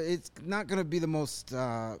 You know, it's not going to be the most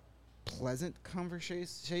pleasant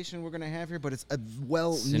conversation we're going to have here, but it's a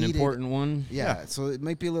It's an important one. Yeah, so it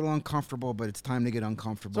might be a little uncomfortable, but it's time to get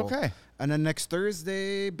uncomfortable. It's okay. And then next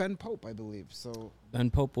Thursday, Ben Pope, I believe. So Ben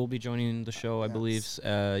Pope will be joining the show, I believe.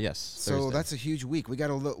 Yes. So Thursday. that's a huge week. We got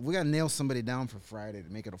to nail somebody down for Friday to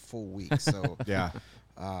make it a full week. So Yeah.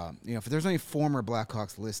 If there's any former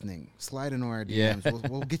Blackhawks listening, slide into our DMs. Yeah.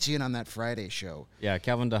 We'll get you in on that Friday show. Yeah,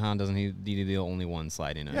 Calvin DeHaan doesn't he be the only one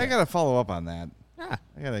sliding in? Yeah, I got to follow up on that. Yeah.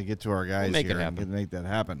 I got to get to our guys make it here and happen. make that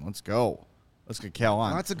happen. Let's go. Let's get Cal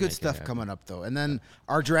on. Lots of good stuff coming up, though. And then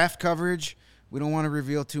our draft coverage, we don't want to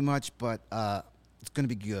reveal too much, but it's going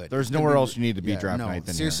to be good. There's nowhere else you need to be draft night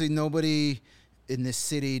than seriously, nobody in this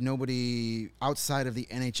city, nobody outside of the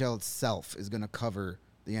NHL itself is going to cover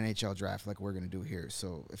the NHL draft like we're going to do here.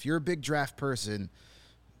 So if you're a big draft person,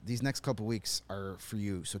 these next couple weeks are for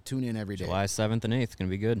you. So tune in every day. July 7th and 8th, going to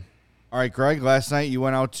be good. All right, Greg, last night you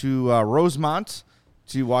went out to Rosemont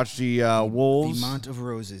to watch the Wolves. The Mont of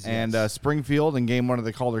Roses. And yes. Springfield in Game 1 of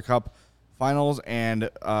the Calder Cup Finals, and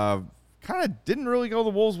kind of didn't really go the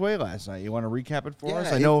Wolves' way last night. You want to recap it for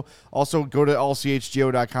us? I know. Also, go to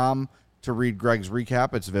allchgo.com to read Greg's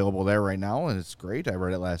recap. It's available there right now, and it's great. I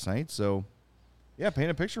read it last night. So, yeah,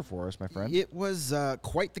 paint a picture for us, my friend. It was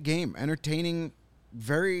quite the game. Entertaining,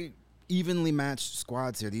 very evenly matched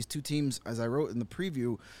squads here. These two teams, as I wrote in the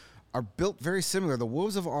preview, are built very similar. The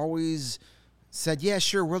Wolves have always said, yeah,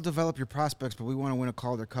 sure, we'll develop your prospects, but we want to win a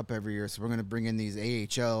Calder Cup every year, so we're going to bring in these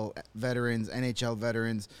AHL veterans, NHL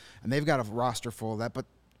veterans, and they've got a roster full of that. But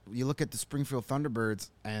you look at the Springfield Thunderbirds,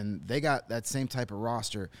 and they got that same type of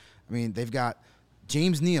roster. I mean, they've got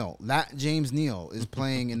James Neal. That James Neal is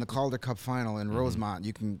playing in the Calder Cup final in Rosemont.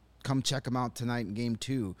 You can come check him out tonight in Game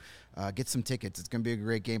 2. Get some tickets. It's going to be a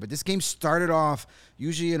great game. But this game started off,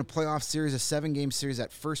 usually in a playoff series, a 7-game series,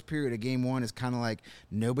 that first period of Game 1 is kind of like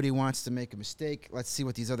nobody wants to make a mistake. Let's see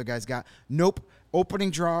what these other guys got. Nope. Opening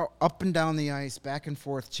draw, up and down the ice, back and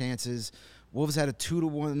forth chances. Wolves had a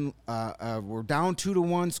 2-1. We're down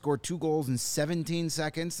 2-1, scored 2 goals in 17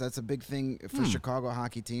 seconds. That's a big thing for Chicago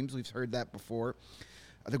hockey teams. We've heard that before.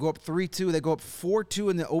 They go up 3-2. They go up 4-2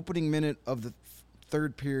 in the opening minute of the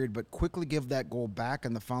third period, but quickly give that goal back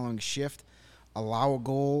in the following shift, allow a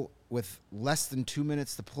goal with less than 2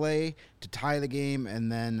 minutes to play to tie the game, and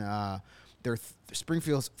then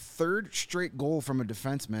Springfield's third straight goal from a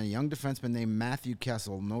defenseman, a young defenseman named Matthew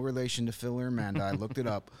Kessel, no relation to Phil or Amanda. I looked it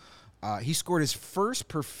up. He scored his first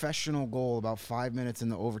professional goal about 5 minutes in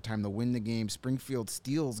the overtime to win the game. Springfield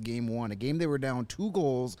steals Game 1, a game they were down 2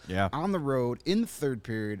 goals on the road in the third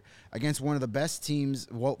period against one of the best teams,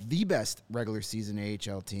 well, the best regular season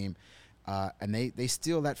AHL team, and they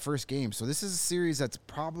steal that first game. So this is a series that's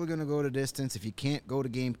probably going to go to distance. If you can't go to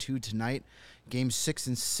Game 2 tonight, Games 6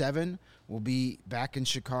 and 7 will be back in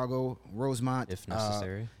Chicago, Rosemont. If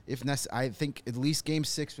necessary. I think at least Game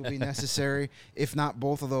 6 will be necessary. If not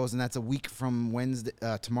both of those, and that's a week from Wednesday,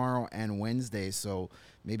 tomorrow and Wednesday. So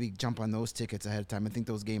maybe jump on those tickets ahead of time. I think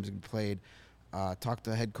those games will be played. Talked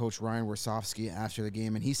to head coach Ryan Warsofsky after the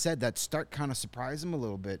game, and he said that start kind of surprised him a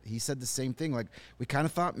little bit. He said the same thing. Like, we kind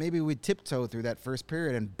of thought maybe we'd tiptoe through that first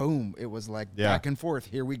period, and boom, it was like back and forth.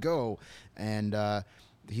 Here we go. And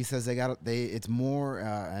he says it's more,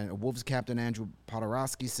 and Wolves captain Andrew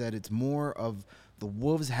Podorowski said it's more of the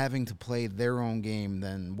Wolves having to play their own game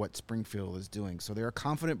than what Springfield is doing. So they're a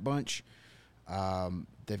confident bunch.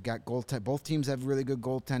 They've got both teams have really good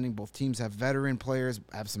goaltending. Both teams have veteran players,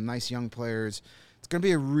 have some nice young players. It's going to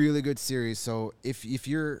be a really good series. So if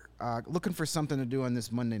you're looking for something to do on this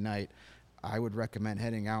Monday night, I would recommend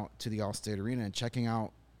heading out to the Allstate Arena and checking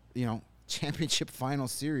out, championship final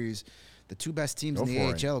series. The two best teams in the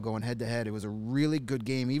AHL going head-to-head. It was a really good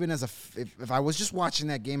game. Even as if I was just watching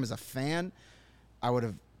that game as a fan, I would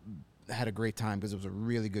have had a great time because it was a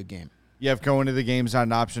really good game. Yeah, if going to the game's not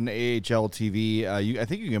an option, AHL TV, I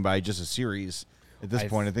think you can buy just a series at this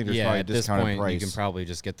point. I think there's probably a discounted price. You can probably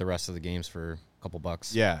just get the rest of the games for a couple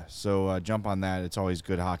bucks. Yeah, so jump on that. It's always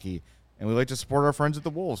good hockey. And we like to support our friends at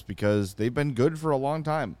the Wolves because they've been good for a long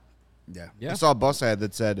time. Yeah. I saw a bus ad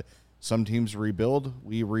that said, some teams rebuild,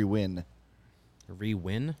 we re-win.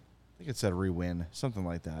 Re-win? I think it said re-win, something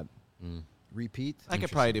like that. Repeat? I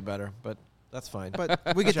could probably do better, but that's fine. But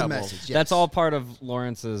we get the message. Yes. That's all part of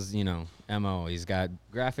Lawrence's, MO. He's got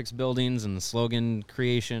graphics buildings and the slogan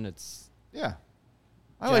creation. It's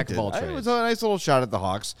I liked it. It was a nice little shot at the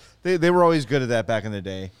Hawks. They were always good at that back in the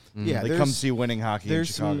day. Yeah, they come see winning hockey in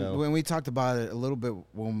Chicago. When we talked about it a little bit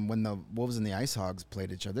when the Wolves and the Ice Hogs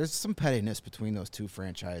played each other, there's some pettiness between those two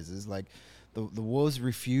franchises. Like the Wolves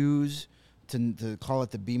refuse to call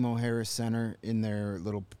it the BMO Harris Center in their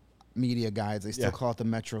little media guides. They still call it the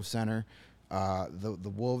Metro Center.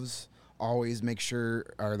 The Wolves always make sure,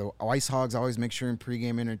 or the Ice Hogs always make sure in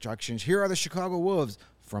pregame introductions, here are the Chicago Wolves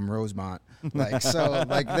from Rosemont.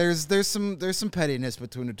 There's some pettiness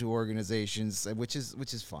between the two organizations, which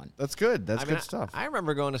is fun. That's good. That's good stuff. I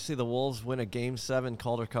remember going to see the Wolves win a Game 7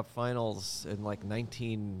 Calder Cup Finals in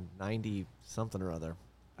 1990 something or other.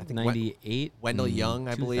 I think 98. Wendell Young,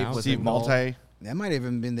 I believe, 2000. was Steve involved. Malte. That might have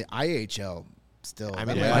even been the IHL still. I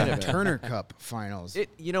That mean, might it have might been have the been. Turner Cup finals.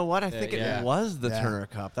 You know what? I think yeah. it was the Yeah. Turner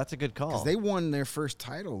Cup. That's a good call. Because they won their first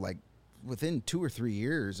title like within 2 or 3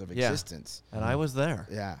 years of existence. And I was there.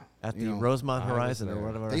 Yeah. At You the know, Rosemont I was Horizon or there.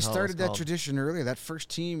 whatever. They the hell started it's that called. tradition earlier. That first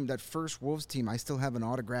team, that first Wolves team, I still have an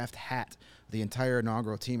autographed hat, the entire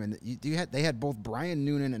inaugural team. And they had both Brian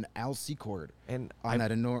Noonan and Al Secord And on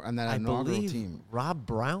that inaugural believe team. Rob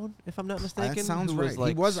Brown, if I'm not mistaken. That sounds who right. Was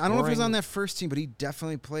like he was. I don't know if he was on scoring- that first team, but he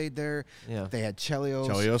definitely played there. Yeah. They had Chelios.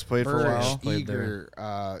 Chelios played for a Burge, while. Played Eager.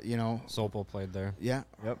 You know. Sopel played there. Yeah.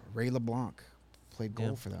 Yep. Ray LeBlanc played goal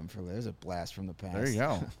Yeah. for them. There's a blast from the past. There you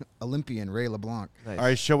go. Olympian Ray LeBlanc. Nice. All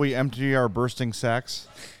right, shall we empty our bursting sacks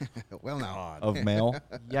Well, now. of mail?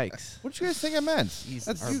 Yikes. What did you guys think I meant?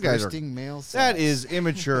 That's Our you guys are. bursting male That sacks. is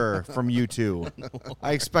immature from you two.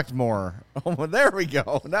 I expect more. Oh, well, there we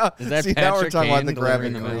go. Now, Is that see, now we're Patrick talking about Kane the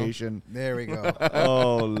delivering graphic the mail? creation. There we go.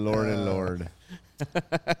 Oh, Lord and Lord.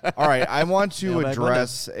 All right, I want to Mailbag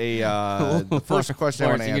address the first question I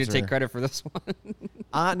want Lawrence, to you answer. need to take credit for this one.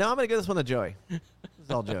 No, I'm going to give this one to Joey. This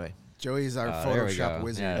is all Joey. Joey's our There we Photoshop go.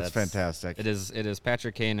 wizard. Yeah, That's fantastic. It is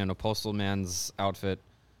Patrick Kane in a postal man's outfit,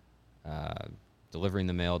 delivering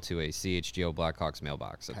the mail to a CHGO Blackhawks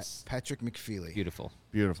mailbox. It's Patrick McFeely. beautiful.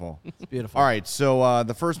 Beautiful. It's beautiful. All right, so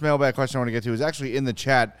the first mailbag question I want to get to is actually in the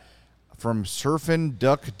chat from Surfin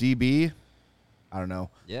Duck DB. I don't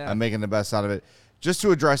know. Yeah. I'm making the best out of it. Just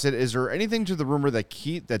to address it, is there anything to the rumor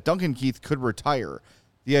that Duncan Keith could retire?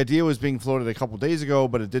 The idea was being floated a couple days ago,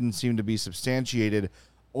 but it didn't seem to be substantiated.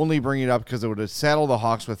 Only bring it up because it would have saddled the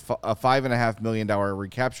Hawks with a $5.5 million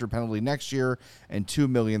recapture penalty next year and $2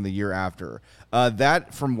 million the year after.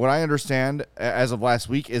 That, from what I understand, as of last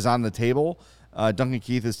week, is on the table. Duncan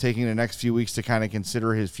Keith is taking the next few weeks to kind of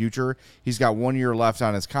consider his future. He's got 1 year left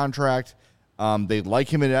on his contract. They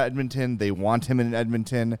like him in Edmonton. They want him in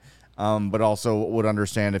Edmonton, but also would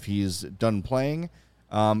understand if he's done playing.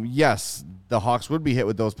 Yes, the Hawks would be hit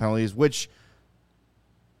with those penalties, which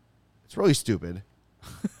it's really stupid.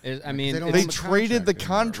 I mean, They don't They own the traded the contract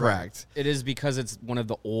contract. it is because it's one of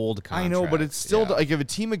the old contracts. I know, but it's still yeah. like if a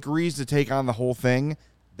team agrees to take on the whole thing,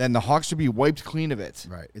 then the Hawks should be wiped clean of it.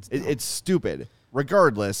 Right. It's It's stupid.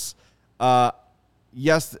 Regardless,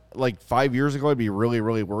 yes, like 5 years ago, I'd be really,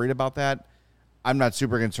 really worried about that. I'm not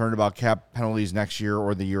super concerned about cap penalties next year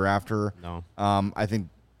or the year after. No. I think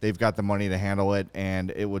they've got the money to handle it, and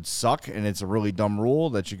it would suck, and it's a really dumb rule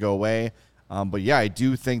that should go away. But yeah, I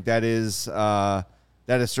do think that is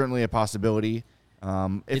certainly a possibility.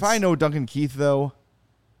 If I know Duncan Keith, though,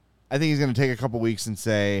 I think he's going to take a couple weeks and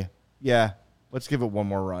say, yeah, let's give it one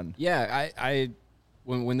more run. Yeah, I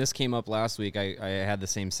when this came up last week, I had the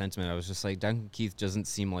same sentiment. I was just like, Duncan Keith doesn't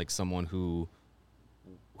seem like someone who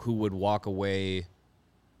would walk away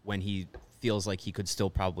when he feels like he could still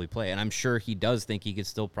probably play. And I'm sure he does think he could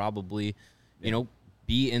still probably,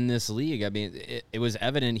 be in this league. I mean, it was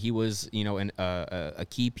evident he was, a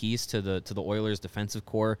key piece to the Oilers' defensive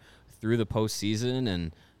core through the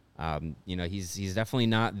postseason. And, he's definitely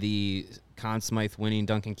not the Conn Smythe winning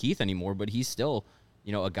Duncan Keith anymore, but he's still,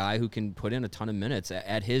 a guy who can put in a ton of minutes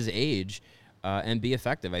at his age and be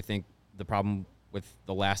effective. I think the problem with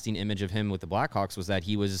the lasting image of him with the Blackhawks was that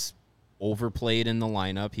he was overplayed in the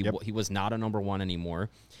lineup. He was not a number one anymore.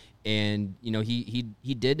 And,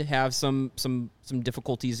 he did have some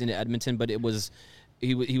difficulties in Edmonton, but he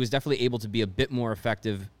was definitely able to be a bit more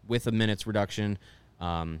effective with a minutes reduction.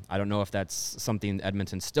 I don't know if that's something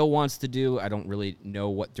Edmonton still wants to do. I don't really know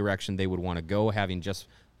what direction they would want to go, having just,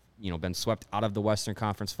 been swept out of the Western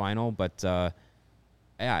Conference Final. But,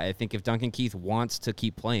 yeah, I think if Duncan Keith wants to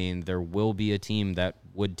keep playing, there will be a team that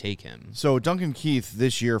would take him. So Duncan Keith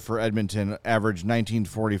this year for Edmonton averaged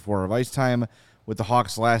 19:44 of ice time, with the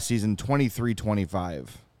Hawks last season 23:25.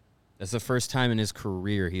 That's the first time in his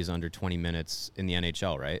career he's under 20 minutes in the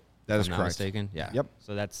NHL, right? That If is I'm not correct. mistaken. Yeah. Yep.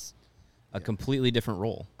 So that's a completely different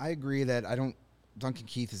role. I agree that Duncan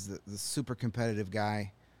Keith is the super competitive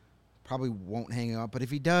guy. Probably won't hang up, but if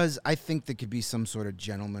he does, I think there could be some sort of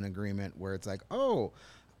gentleman agreement where it's like, oh,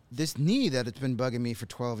 this knee that it's been bugging me for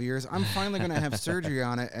 12 years, I'm finally going to have surgery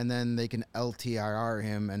on it, and then they can LTIR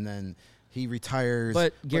him, and then he retires.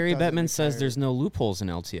 But Gary doesn't Bettman says retire. there's no loopholes in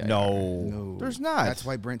LTI. No, there's not. That's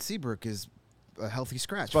why Brent Seabrook is a healthy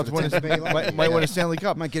scratch. About for to win the his, Tampa Bay Lightning. might win a Stanley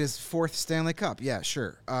Cup. Might get his 4th Stanley Cup. Yeah,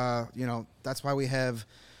 sure. That's why we have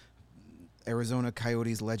Arizona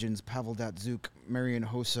Coyotes legends Pavel Datsyuk, Marian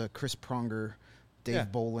Hossa, Chris Pronger, Dave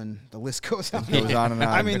Bolin. The list goes on. Goes on and on.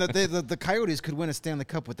 I mean, the Coyotes could win a Stanley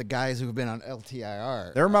Cup with the guys who have been on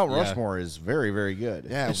LTIR. Their Mount Rushmore is very, very good.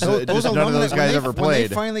 Yeah, Just those none of those guys ever When played.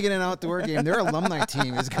 they finally get an outdoor game, their alumni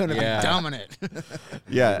team is going to be dominant.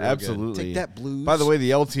 Yeah, absolutely. Take that, Blues. By the way,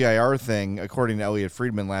 the LTIR thing, according to Elliot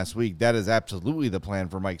Friedman last week, that is absolutely the plan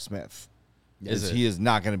for Mike Smith. He is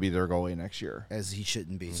not going to be their goalie next year. As he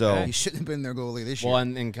shouldn't be. So he shouldn't have been their goalie this year. Well,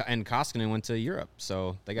 and Koskinen went to Europe,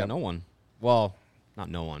 so they got no one. Well,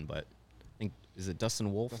 not no one, but I think, is it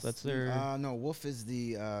Dustin Wolf that's their... No, Wolf is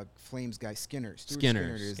the Flames guy. Skinner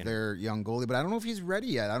Skinner is their young goalie, but I don't know if he's ready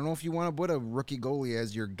yet. I don't know if you want to put a rookie goalie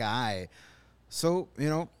as your guy. So,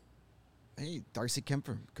 hey, Darcy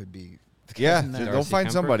Kemper could be... Yeah, they'll find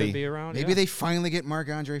somebody. Maybe they finally get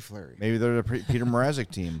Marc-Andre Fleury. Maybe they're the Peter Mrazek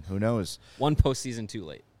team. Who knows? One postseason too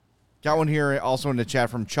late. Got one here also in the chat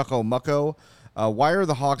from Chucko Mucko. Why are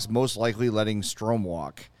the Hawks most likely letting Strome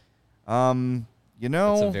walk? That's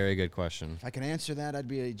a very good question. If I can answer that, I'd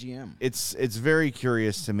be a GM. It's very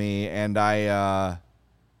curious to me, and I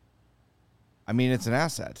mean, it's an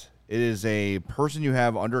asset. It is a person you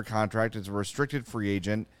have under contract. It's a restricted free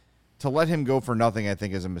agent. To let him go for nothing, I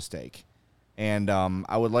think, is a mistake. And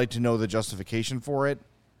I would like to know the justification for it.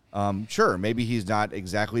 Sure, maybe he's not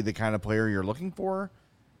exactly the kind of player you're looking for,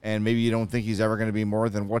 and maybe you don't think he's ever going to be more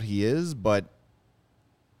than what he is, but,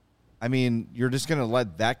 I mean, you're just going to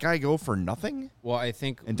let that guy go for nothing? Well, I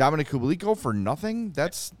think... And Dominic Kubalik go for nothing?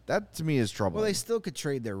 That, to me, is trouble. Well, they still could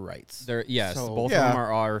trade their rights. Both of them are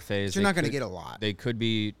RFAs. You're not going to get a lot. They could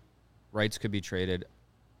be... Rights could be traded.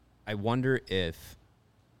 I wonder if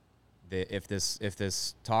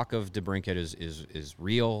this talk of DeBrincat is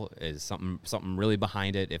real, is something really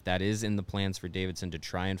behind it, if that is in the plans for Davidson to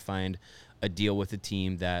try and find a deal with a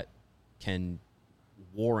team that can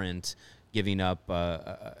warrant giving up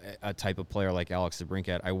a type of player like Alex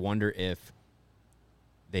DeBrincat, I wonder if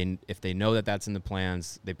they know that that's in the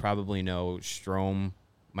plans. They probably know Strome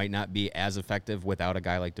might not be as effective without a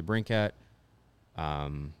guy like DeBrincat. I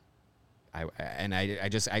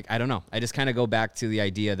don't know. I just kind of go back to the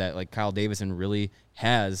idea that like Kyle Davison really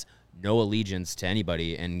has no allegiance to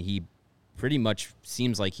anybody, and he pretty much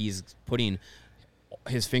seems like he's putting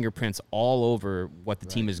his fingerprints all over what the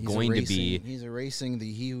team is going to be. He's erasing the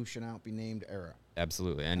 "he who should not be named" era.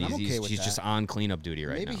 Absolutely, and I'm okay with he's that. just on cleanup duty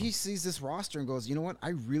right now. Maybe he sees this roster and goes, you know what? I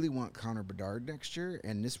really want Connor Bedard next year,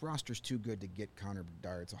 and this roster's too good to get Connor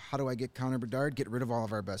Bedard. So how do I get Connor Bedard? Get rid of all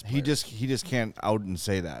of our best players. He just can't out and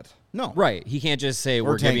say that. No. Right. He can't just say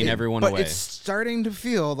we're giving everyone away. But it's starting to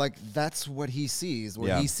feel like that's what he sees,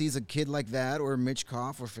 where he sees a kid like that or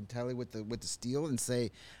Mitchkov or Fantelli with the steal and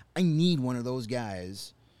say, I need one of those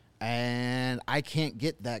guys, and I can't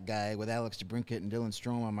get that guy with Alex DeBrincat and Dylan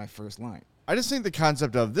Strome on my first line. I just think the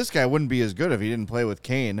concept of this guy wouldn't be as good if he didn't play with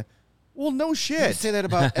Kane. Well, no shit. You say that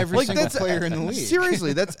about every single player in the league.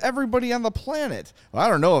 Seriously, that's everybody on the planet. Well, I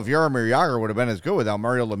don't know if Jaromir Jagr would have been as good without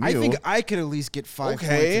Mario Lemieux. I think I could at least get 5 points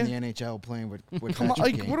in the NHL playing with Come on, Patrick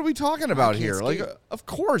like, Kane. what are we talking about here? Like, of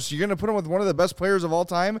course, you're going to put him with one of the best players of all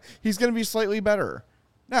time. He's going to be slightly better.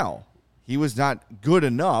 Now, he was not good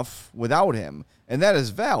enough without him, and that is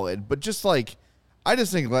valid. But just like, I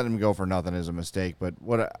just think letting him go for nothing is a mistake. But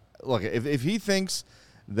look, if he thinks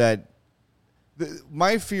that,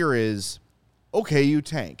 my fear is, okay, you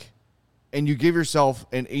tank, and you give yourself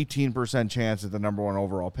an 18% chance at the number 1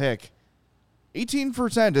 overall pick.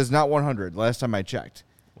 18% is not 100. Last time I checked.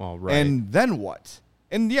 Well, right. And then what?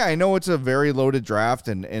 And yeah, I know it's a very loaded draft,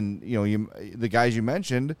 and the guys you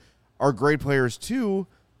mentioned are great players too.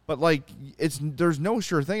 But like, there's no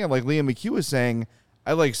sure thing. Like Liam McHugh is saying,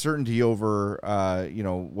 I like certainty over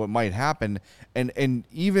what might happen. And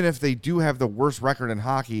even if they do have the worst record in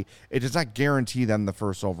hockey, it does not guarantee them the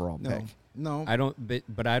first overall pick. No, I don't.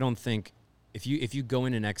 But I don't think if you go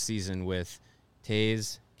into next season with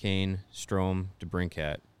Taves, Kane, Strome,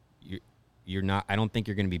 DeBrincat, you're not. I don't think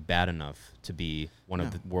you're going to be bad enough to be one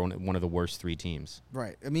of the worst 3 teams.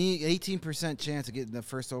 Right. I mean, 18% chance of getting the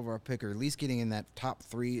first overall pick, or at least getting in that top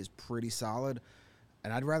 3, is pretty solid.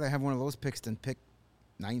 And I'd rather have one of those picks than pick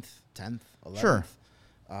 9th, 10th, 11th. Sure.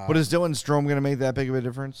 But is Dylan Strome going to make that big of a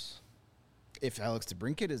difference? If Alex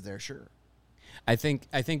DeBrincat is there, sure. I think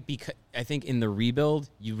in the rebuild,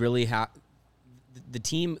 you really have the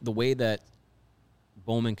team, the way that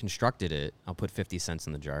Bowman constructed it. I'll put 50 cents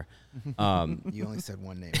in the jar. You only said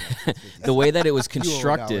one name. The way that it was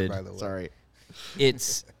constructed, by the way. Sorry.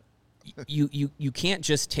 It's you can't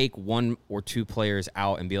just take 1 or 2 players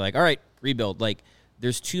out and be like, all right, rebuild. Like,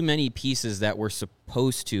 there's too many pieces that were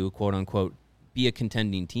supposed to, quote unquote, be a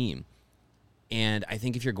contending team. And I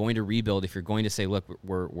think if you're going to rebuild, if you're going to say, look,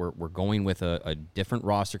 we're going with a different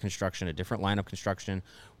roster construction, a different lineup construction,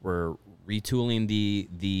 we're retooling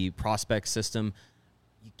the prospect system,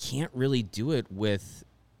 you can't really do it with,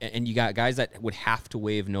 and you got guys that would have to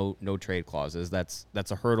waive no trade clauses. That's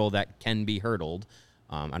a hurdle that can be hurdled.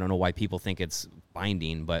 I don't know why people think it's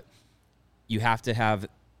binding, but you have to have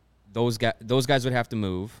those guys. Those guys would have to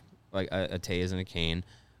move, like a Taves and a Kane.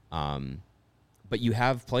 But you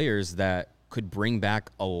have players that could bring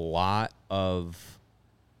back a lot of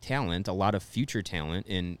talent, a lot of future talent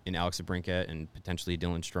in Alex DeBrincat and potentially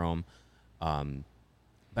Dylan Strome.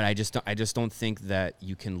 But I just don't think that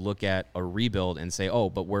you can look at a rebuild and say, oh,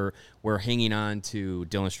 but we're hanging on to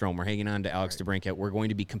Dylan Strome, we're hanging on to Alex DeBrincat, we're going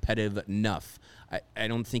to be competitive enough. I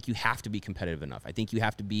don't think you have to be competitive enough. I think you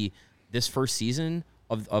have to be, this first season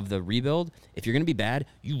of the rebuild, if you're going to be bad,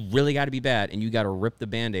 you really got to be bad, and you got to rip the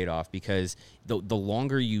Band-Aid off, because the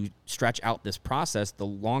longer you stretch out this process, the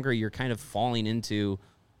longer you're kind of falling into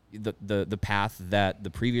the path that the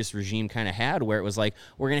previous regime kind of had, where it was like,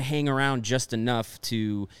 we're going to hang around just enough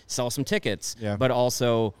to sell some tickets, but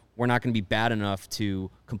also we're not going to be bad enough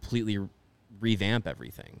to completely revamp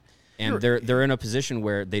everything. And they're in a position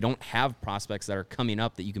where they don't have prospects that are coming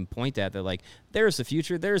up that you can point at. They're like, there's the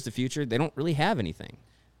future, there's the future. They don't really have anything.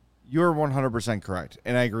 You're 100% correct,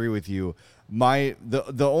 and I agree with you. The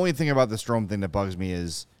only thing about the Strome thing that bugs me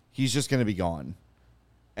is he's just going to be gone,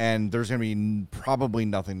 and there's going to be probably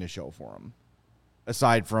nothing to show for him,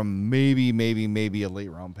 aside from maybe a late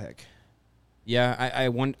round pick. Yeah,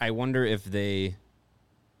 I wonder if they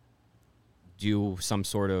do some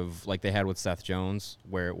sort of, like they had with Seth Jones,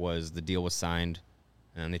 where it was the deal was signed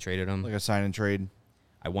and they traded him. Like a sign and trade.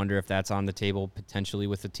 I wonder if that's on the table potentially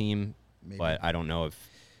with the team, but I don't know if,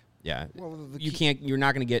 you're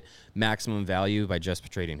not going to get maximum value by just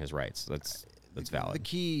trading his rights. That's valid. The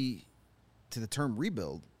key to the term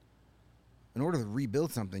rebuild, in order to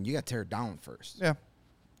rebuild something, you got to tear it down first. Yeah.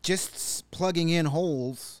 Just plugging in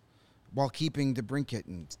holes while keeping DeBrincat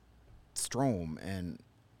and Strome and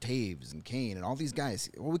Taves and Kane and all these guys.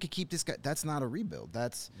 Well, we could keep this guy. That's not a rebuild.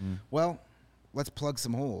 That's let's plug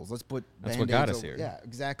some holes. Let's put That's what got us here. Yeah,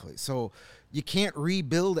 exactly. So you can't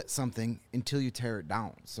rebuild at something until you tear it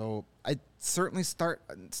down. So I certainly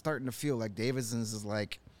starting to feel like Davidson's is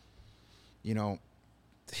like,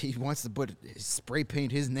 he wants to spray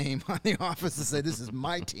paint his name on the office and say, this is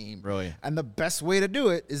my team. Really? And the best way to do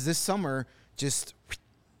it is this summer, just,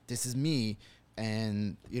 this is me.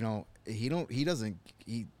 And, he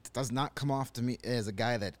does not come off to me as a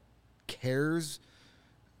guy that cares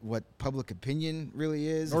what public opinion really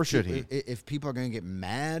is. Or should he? If people are going to get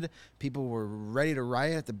mad, people were ready to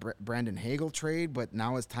riot at the Brandon Hagel trade, but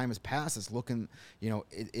now as time has passed, it's looking,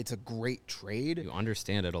 it's a great trade. You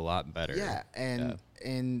understand it a lot better. Yeah,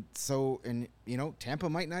 and so Tampa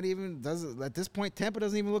might not even at this point. Tampa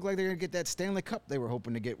doesn't even look like they're going to get that Stanley Cup they were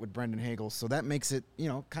hoping to get with Brendan Hagel. So that makes it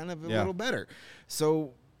kind of a little better.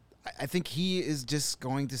 So I think he is just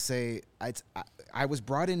going to say, I was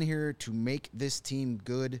brought in here to make this team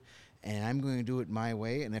good, and I'm going to do it my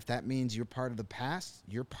way. And if that means you're part of the past,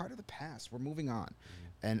 you're part of the past. We're moving on.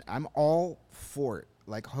 And I'm all for it.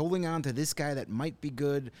 Like holding on to this guy that might be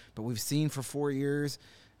good, but we've seen for 4 years.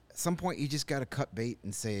 At some point, you just got to cut bait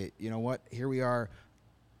and say, you know what, here we are,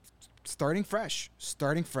 starting fresh.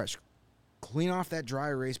 Clean off that dry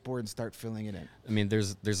erase board and start filling it in. I mean,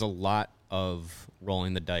 there's a lot of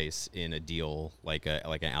rolling the dice in a deal like an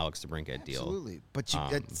Alex DeBrincat deal. Absolutely,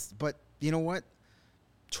 but you know what?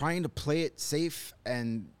 Trying to play it safe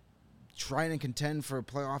and trying to contend for a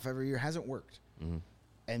playoff every year hasn't worked. Mm-hmm.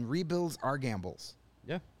 And rebuilds are gambles.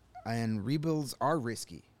 Yeah, and rebuilds are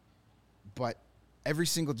risky. But every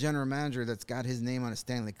single general manager that's got his name on a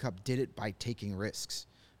Stanley Cup did it by taking risks,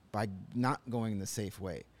 by not going the safe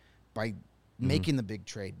way, by making the big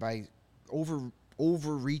trade, by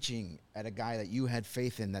overreaching at a guy that you had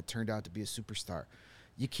faith in that turned out to be a superstar.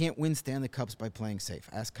 You can't win Stanley Cups by playing safe.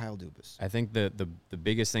 Ask Kyle Dubas. I think the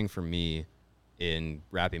biggest thing for me in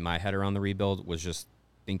wrapping my head around the rebuild was just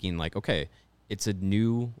thinking like, okay, it's a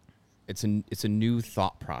new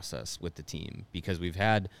thought process with the team, because we've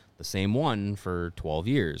had the same one for 12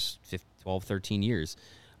 years, 13 years.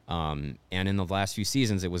 And in the last few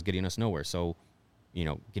seasons, it was getting us nowhere. So,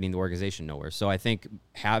 getting the organization nowhere. So I think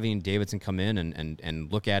having Davidson come in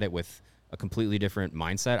and look at it with a completely different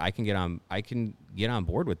mindset, I can get on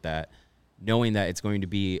board with that, knowing that it's going to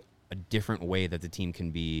be a different way that the team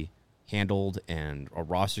can be handled and a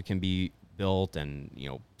roster can be built and,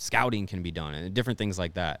 scouting can be done and different things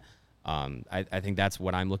like that. I think that's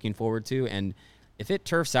what I'm looking forward to. And if it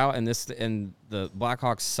turfs out and the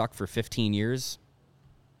Blackhawks suck for 15 years,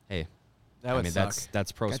 hey, That would suck.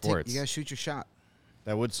 That's pro sports. You got to shoot your shot.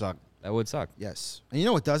 That would suck. That would suck. Yes. And you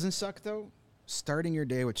know what doesn't suck, though? Starting your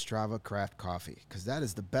day with Strava Craft Coffee, because that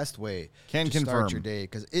is the best way to start your day,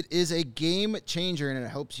 because it is a game changer, and it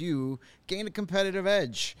helps you gain a competitive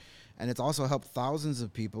edge. And it's also helped thousands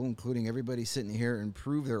of people, including everybody sitting here,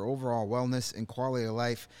 improve their overall wellness and quality of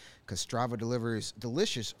life, because Strava delivers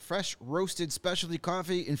delicious, fresh, roasted specialty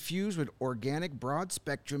coffee infused with organic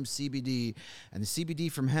broad-spectrum CBD. And the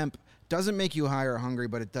CBD from hemp doesn't make you high or hungry,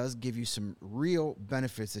 but it does give you some real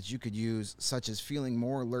benefits that you could use, such as feeling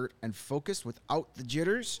more alert and focused without the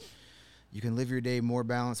jitters. You can live your day more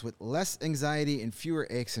balanced with less anxiety and fewer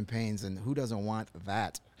aches and pains, and who doesn't want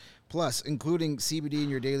that? Plus, including CBD in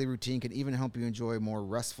your daily routine can even help you enjoy more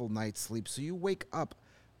restful night's sleep, so you wake up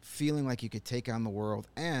feeling like you could take on the world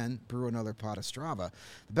and brew another pot of Strava.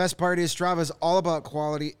 The best part is Strava is all about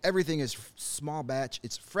quality. Everything is small batch.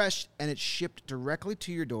 It's fresh, and it's shipped directly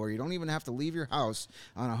to your door. You don't even have to leave your house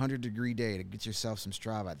on a 100-degree day to get yourself some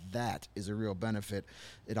Strava. That is a real benefit.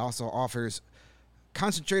 It also offers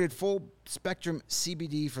concentrated full-spectrum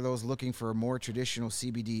CBD for those looking for a more traditional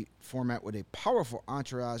CBD format with a powerful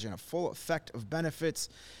entourage and a full effect of benefits.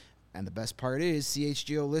 And the best part is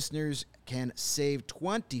CHGO listeners can save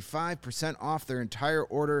 25% off their entire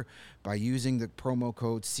order by using the promo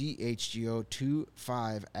code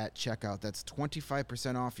CHGO25 at checkout. That's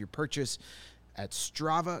 25% off your purchase at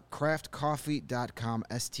StravaCraftCoffee.com,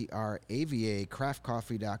 STRAVA,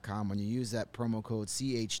 craftcoffee.com, when you use that promo code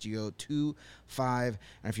CHGO25.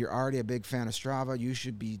 And if you're already a big fan of Strava, you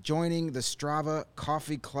should be joining the Strava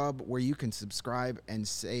Coffee Club, where you can subscribe and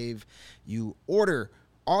save. You order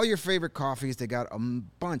all your favorite coffees. They got a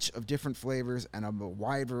bunch of different flavors and a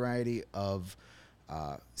wide variety of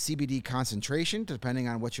CBD concentration. Depending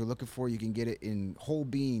on what you're looking for, you can get it in whole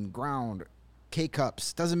bean, ground,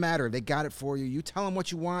 K-cups. Doesn't matter. They got it for you. You tell them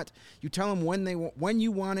what you want. You tell them when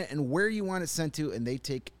you want it and where you want it sent to, and they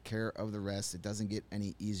take care of the rest. It doesn't get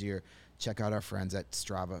any easier. Check out our friends at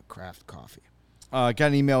Strava Craft Coffee. Got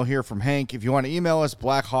an email here from Hank. If you want to email us,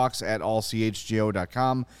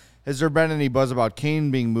 blackhawks@allchgo.com. Has there been any buzz about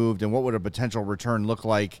Kane being moved, and what would a potential return look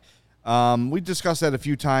like? We discussed that a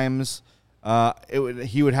few times.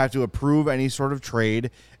 He would have to approve any sort of trade.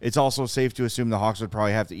 It's also safe to assume the Hawks would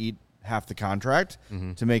probably have to eat half the contract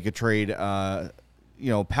to make a trade,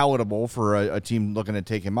 palatable for a team looking to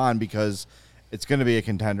take him on, because it's going to be a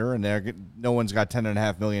contender, and no one's got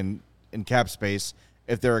 $10.5 million in cap space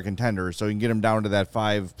if they're a contender. So you can get him down to that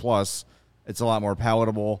 5+. It's a lot more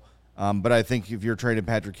palatable. But I think if you're trading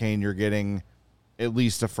Patrick Kane, you're getting at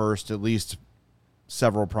least a first, at least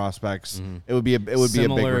several prospects. It would be a big return.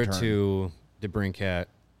 Similar to DeBrincat,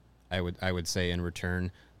 I would say, in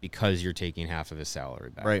return, because you're taking half of his salary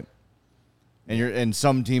back. Right. And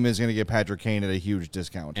some team is going to get Patrick Kane at a huge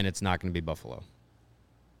discount. And it's not going to be Buffalo.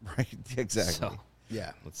 Right, exactly. So,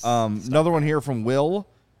 yeah. Another one here from Will.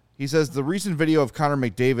 He says, the recent video of Connor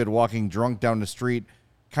McDavid walking drunk down the street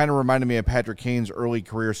kind of reminded me of Patrick Kane's early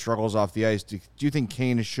career struggles off the ice. Do you think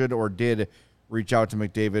Kane should or did reach out to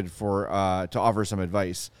McDavid to offer some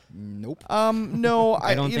advice? Nope. No.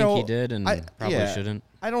 I don't think he did, and probably shouldn't.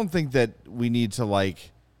 I don't think that we need to,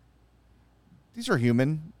 these are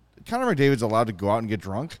human. Connor McDavid's allowed to go out and get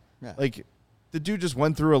drunk. Yeah. The dude just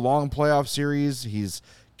went through a long playoff series. He's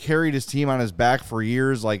carried his team on his back for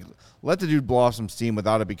years. Let the dude blow off some steam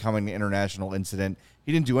without it becoming an international incident.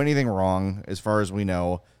 He didn't do anything wrong, as far as we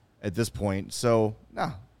know, at this point. So,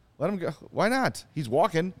 no, let him go. Why not? He's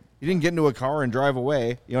walking. He didn't get into a car and drive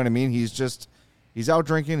away. You know what I mean? He's out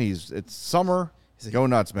drinking. It's summer. Go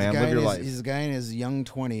nuts, man. Live your life. He's a guy in his young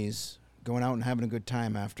 20s going out and having a good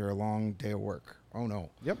time after a long day of work. Oh, no.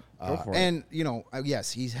 Yep. Go for it. And,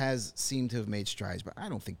 yes, he has seemed to have made strides, but I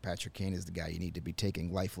don't think Patrick Kane is the guy you need to be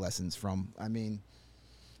taking life lessons from. I mean,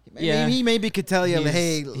 he maybe could tell you,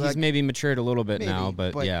 hey. He's maybe matured a little bit now,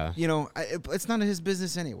 but yeah. It's none of his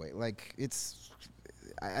business anyway.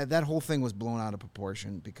 That whole thing was blown out of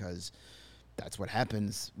proportion, because that's what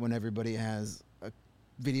happens when everybody has a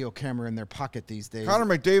video camera in their pocket these days. Connor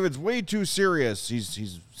McDavid's way too serious.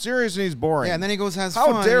 He's serious and he's boring. Yeah, and then he goes has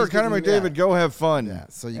fun. How dare Connor McDavid go have fun? Yeah,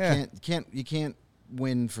 so you can't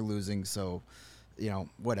win for losing. So,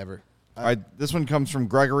 whatever. All right, this one comes from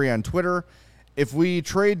Gregory on Twitter. If we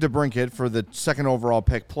trade DeBrincat for the second overall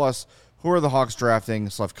pick plus, who are the Hawks drafting,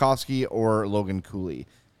 Slafkovsky or Logan Cooley?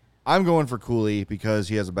 I'm going for Cooley because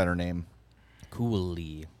he has a better name.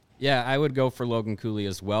 Cooley. Yeah, I would go for Logan Cooley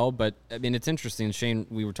as well, but, I mean, it's interesting. Shane,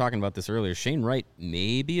 we were talking about this earlier. Shane Wright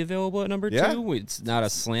may be available at number 2. It's not a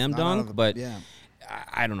slam dunk, but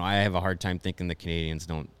I don't know. I have a hard time thinking the Canadians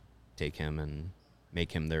don't take him and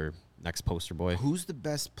make him their next poster boy. Who's the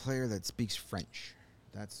best player that speaks French?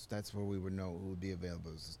 That's where we would know who would be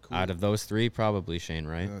available. Cool. Out of those three, probably Shane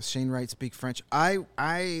Wright. Shane Wright speak French.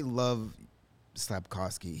 I love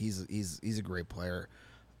Slafkovsky. He's a great player.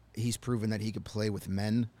 He's proven that he could play with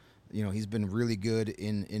men. You know, he's been really good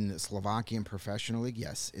in the Slovakian professional league.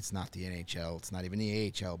 Yes, it's not the NHL. It's not even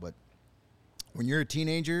the AHL. But when you're a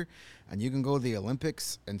teenager and you can go to the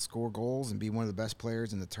Olympics and score goals and be one of the best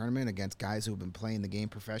players in the tournament against guys who have been playing the game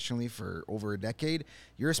professionally for over a decade,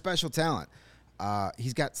 you're a special talent.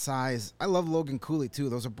 He's got size. I love Logan Cooley, too.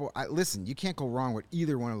 Those are listen, you can't go wrong with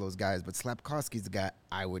either one of those guys, but Slafkovsky's the guy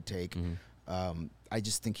I would take. Mm-hmm. I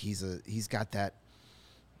just think he's got that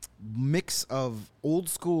mix of old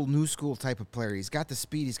school, new school type of player. He's got the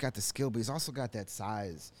speed, he's got the skill, but he's also got that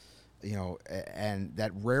size, you know, and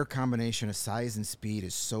that rare combination of size and speed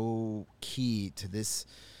is so key to this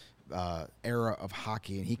era of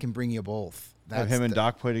hockey, and he can bring you both. Have him and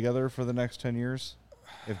Doc play together for the next 10 years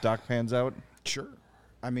if Doc pans out? Sure.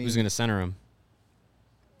 I mean, who's going to center him?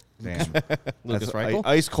 Damn. Lucas Reichel?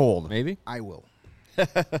 Ice cold. Maybe? I will.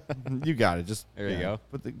 You got it. Just there you go.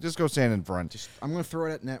 Just go stand in front. I'm going to throw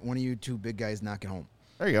it at net. One of you two big guys knock it home.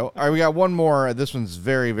 There you go. All right, we got one more. This one's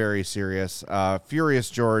very, very serious.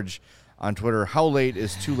 Furious George on Twitter. How late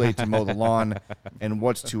is too late to mow the lawn, and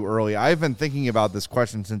what's too early? I've been thinking about this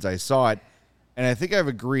question since I saw it, and I think I've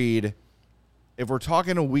agreed. If we're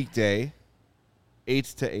talking a weekday, 8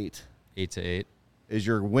 to 8. 8 to 8 is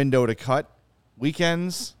your window to cut.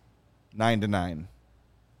 Weekends, 9 to 9.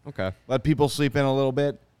 Okay. Let people sleep in a little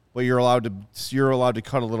bit, but you're allowed to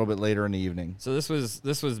cut a little bit later in the evening. So this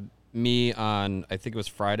was me on, I think it was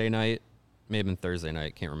Friday night, may have been Thursday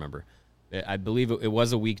night, can't remember. I believe it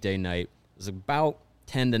was a weekday night. It was about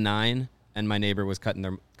 10 to 9, and my neighbor was cutting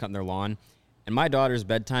their lawn. And my daughter's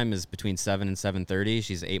bedtime is between 7 and 7:30.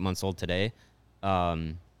 She's 8 months old today.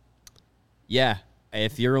 Yeah,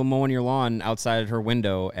 if you're mowing your lawn outside her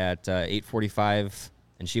window at 8:45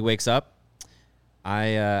 and she wakes up,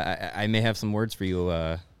 I may have some words for you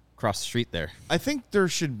across the street there. I think there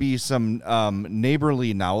should be some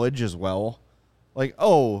neighborly knowledge as well. Like,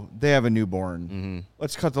 oh, they have a newborn. Mm-hmm.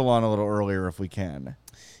 Let's cut the lawn a little earlier if we can.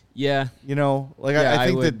 Yeah. You know, like yeah, I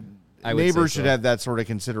think that neighbors should have that sort of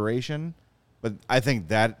consideration. But I think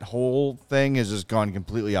that whole thing has just gone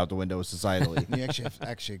completely out the window societally. You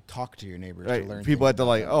actually talk to your neighbors right. to learn. People have to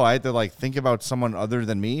I had to think about someone other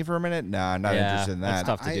than me for a minute. Nah, I'm not interested in that. That's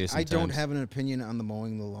tough to do sometimes. I don't have an opinion on the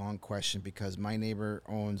mowing the lawn question because my neighbor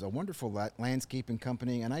owns a wonderful landscaping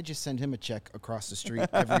company, and I just send him a check across the street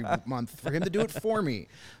every month for him to do it for me.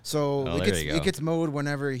 So it gets mowed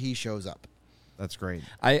whenever he shows up. That's great.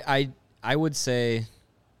 I would say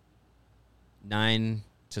 9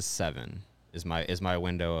 to 7. Is my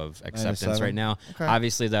window of acceptance right now. Okay.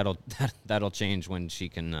 Obviously, that'll change when she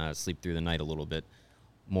can sleep through the night a little bit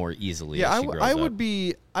more easily. Yeah, as she grows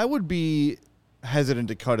I would be hesitant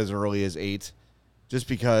to cut as early as 8, just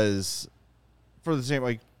because for the same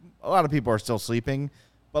a lot of people are still sleeping,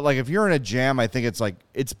 but if you're in a jam, I think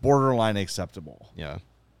it's borderline acceptable. Yeah,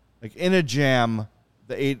 in a jam,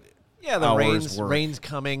 the 8. Yeah, the rain's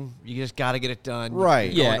coming. You just got to get it done.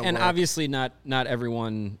 Right. Yeah, and obviously not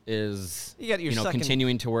everyone is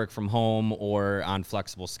continuing to work from home or on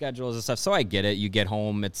flexible schedules and stuff. So I get it. You get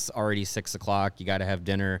home, it's already 6 o'clock. You got to have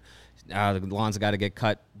dinner. The lawn's got to get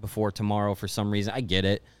cut before tomorrow for some reason. I get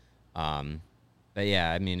it. But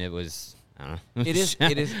yeah, I mean, it was. I don't know. It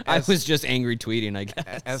is. I was just angry tweeting, I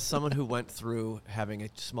guess. As someone who went through having a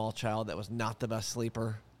small child that was not the best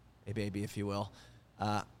sleeper, a baby, if you will.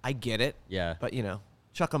 I get it. Yeah. But,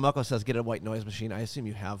 Chuckamucko says get a white noise machine. I assume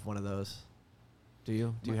you have one of those. Do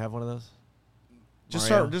you? Do you have one of those?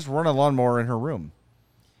 Just run a lawnmower in her room.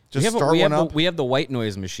 Just start one up. We have the white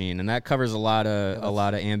noise machine, and that covers a lot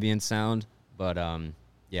of ambient sound. But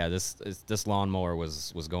yeah, this lawnmower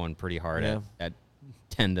was going pretty hard at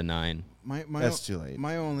 10 to 9. That's too late.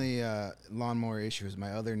 My only lawnmower issue is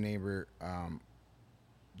my other neighbor.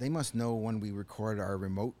 They must know when we record our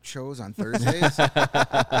remote shows on Thursdays.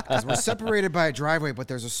 Because we're separated by a driveway, but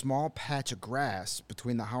there's a small patch of grass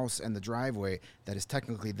between the house and the driveway that is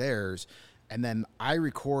technically theirs. And then I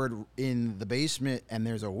record in the basement, and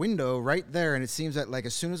there's a window right there. And it seems that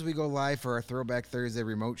as soon as we go live for our Throwback Thursday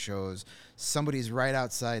remote shows, somebody's right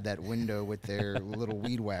outside that window with their little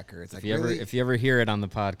weed whacker. It's if you ever hear it on the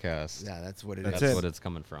podcast, yeah, that's what it is. That's what it's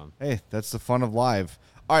coming from. Hey, that's the fun of live.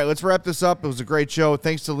 All right, let's wrap this up. It was a great show.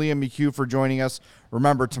 Thanks to Liam McHugh for joining us.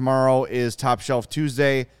 Remember, tomorrow is Top Shelf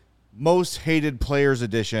Tuesday, Most Hated Players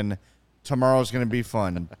Edition. Tomorrow's going to be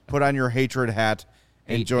fun. Put on your hatred hat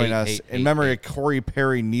and join us. In memory of Corey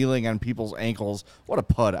Perry kneeling on people's ankles. What a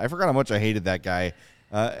pud. I forgot how much I hated that guy.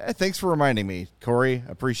 Thanks for reminding me, Corey.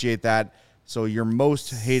 Appreciate that. So your most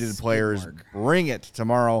hated players, bring it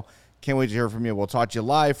tomorrow. Can't wait to hear from you. We'll talk to you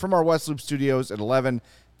live from our West Loop studios at 11.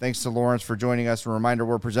 Thanks to Lawrence for joining us. A reminder,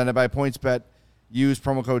 we're presented by PointsBet. Use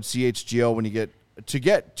promo code CHGO when you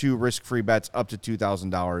get two risk-free bets up to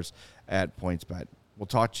 $2,000 at PointsBet. We'll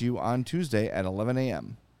talk to you on Tuesday at 11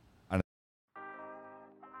 a.m.